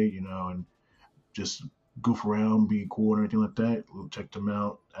opinion about it, and just goof around, be cool and everything like that. Check them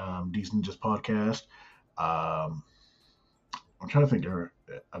out. D's Ninjas Podcast. Um, I'm trying to think.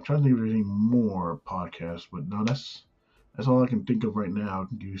 I'm trying to think if there's any more podcasts, but no, that's all I can think of right now.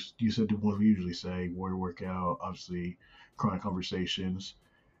 You said the ones we usually say: Warrior Workout, obviously, Chronic Conversations.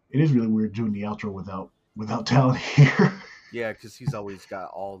 It is really weird doing the outro without talent here. Yeah, because he's always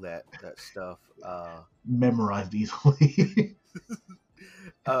got all that stuff Memorized easily.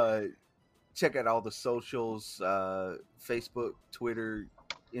 Check out all the socials: Facebook, Twitter,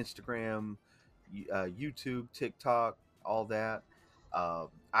 Instagram, YouTube, TikTok, all that. I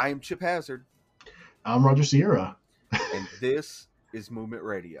am Chip Hazard. I'm Roger Sierra. And this is Movement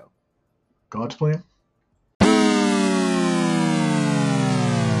Radio. God's plan.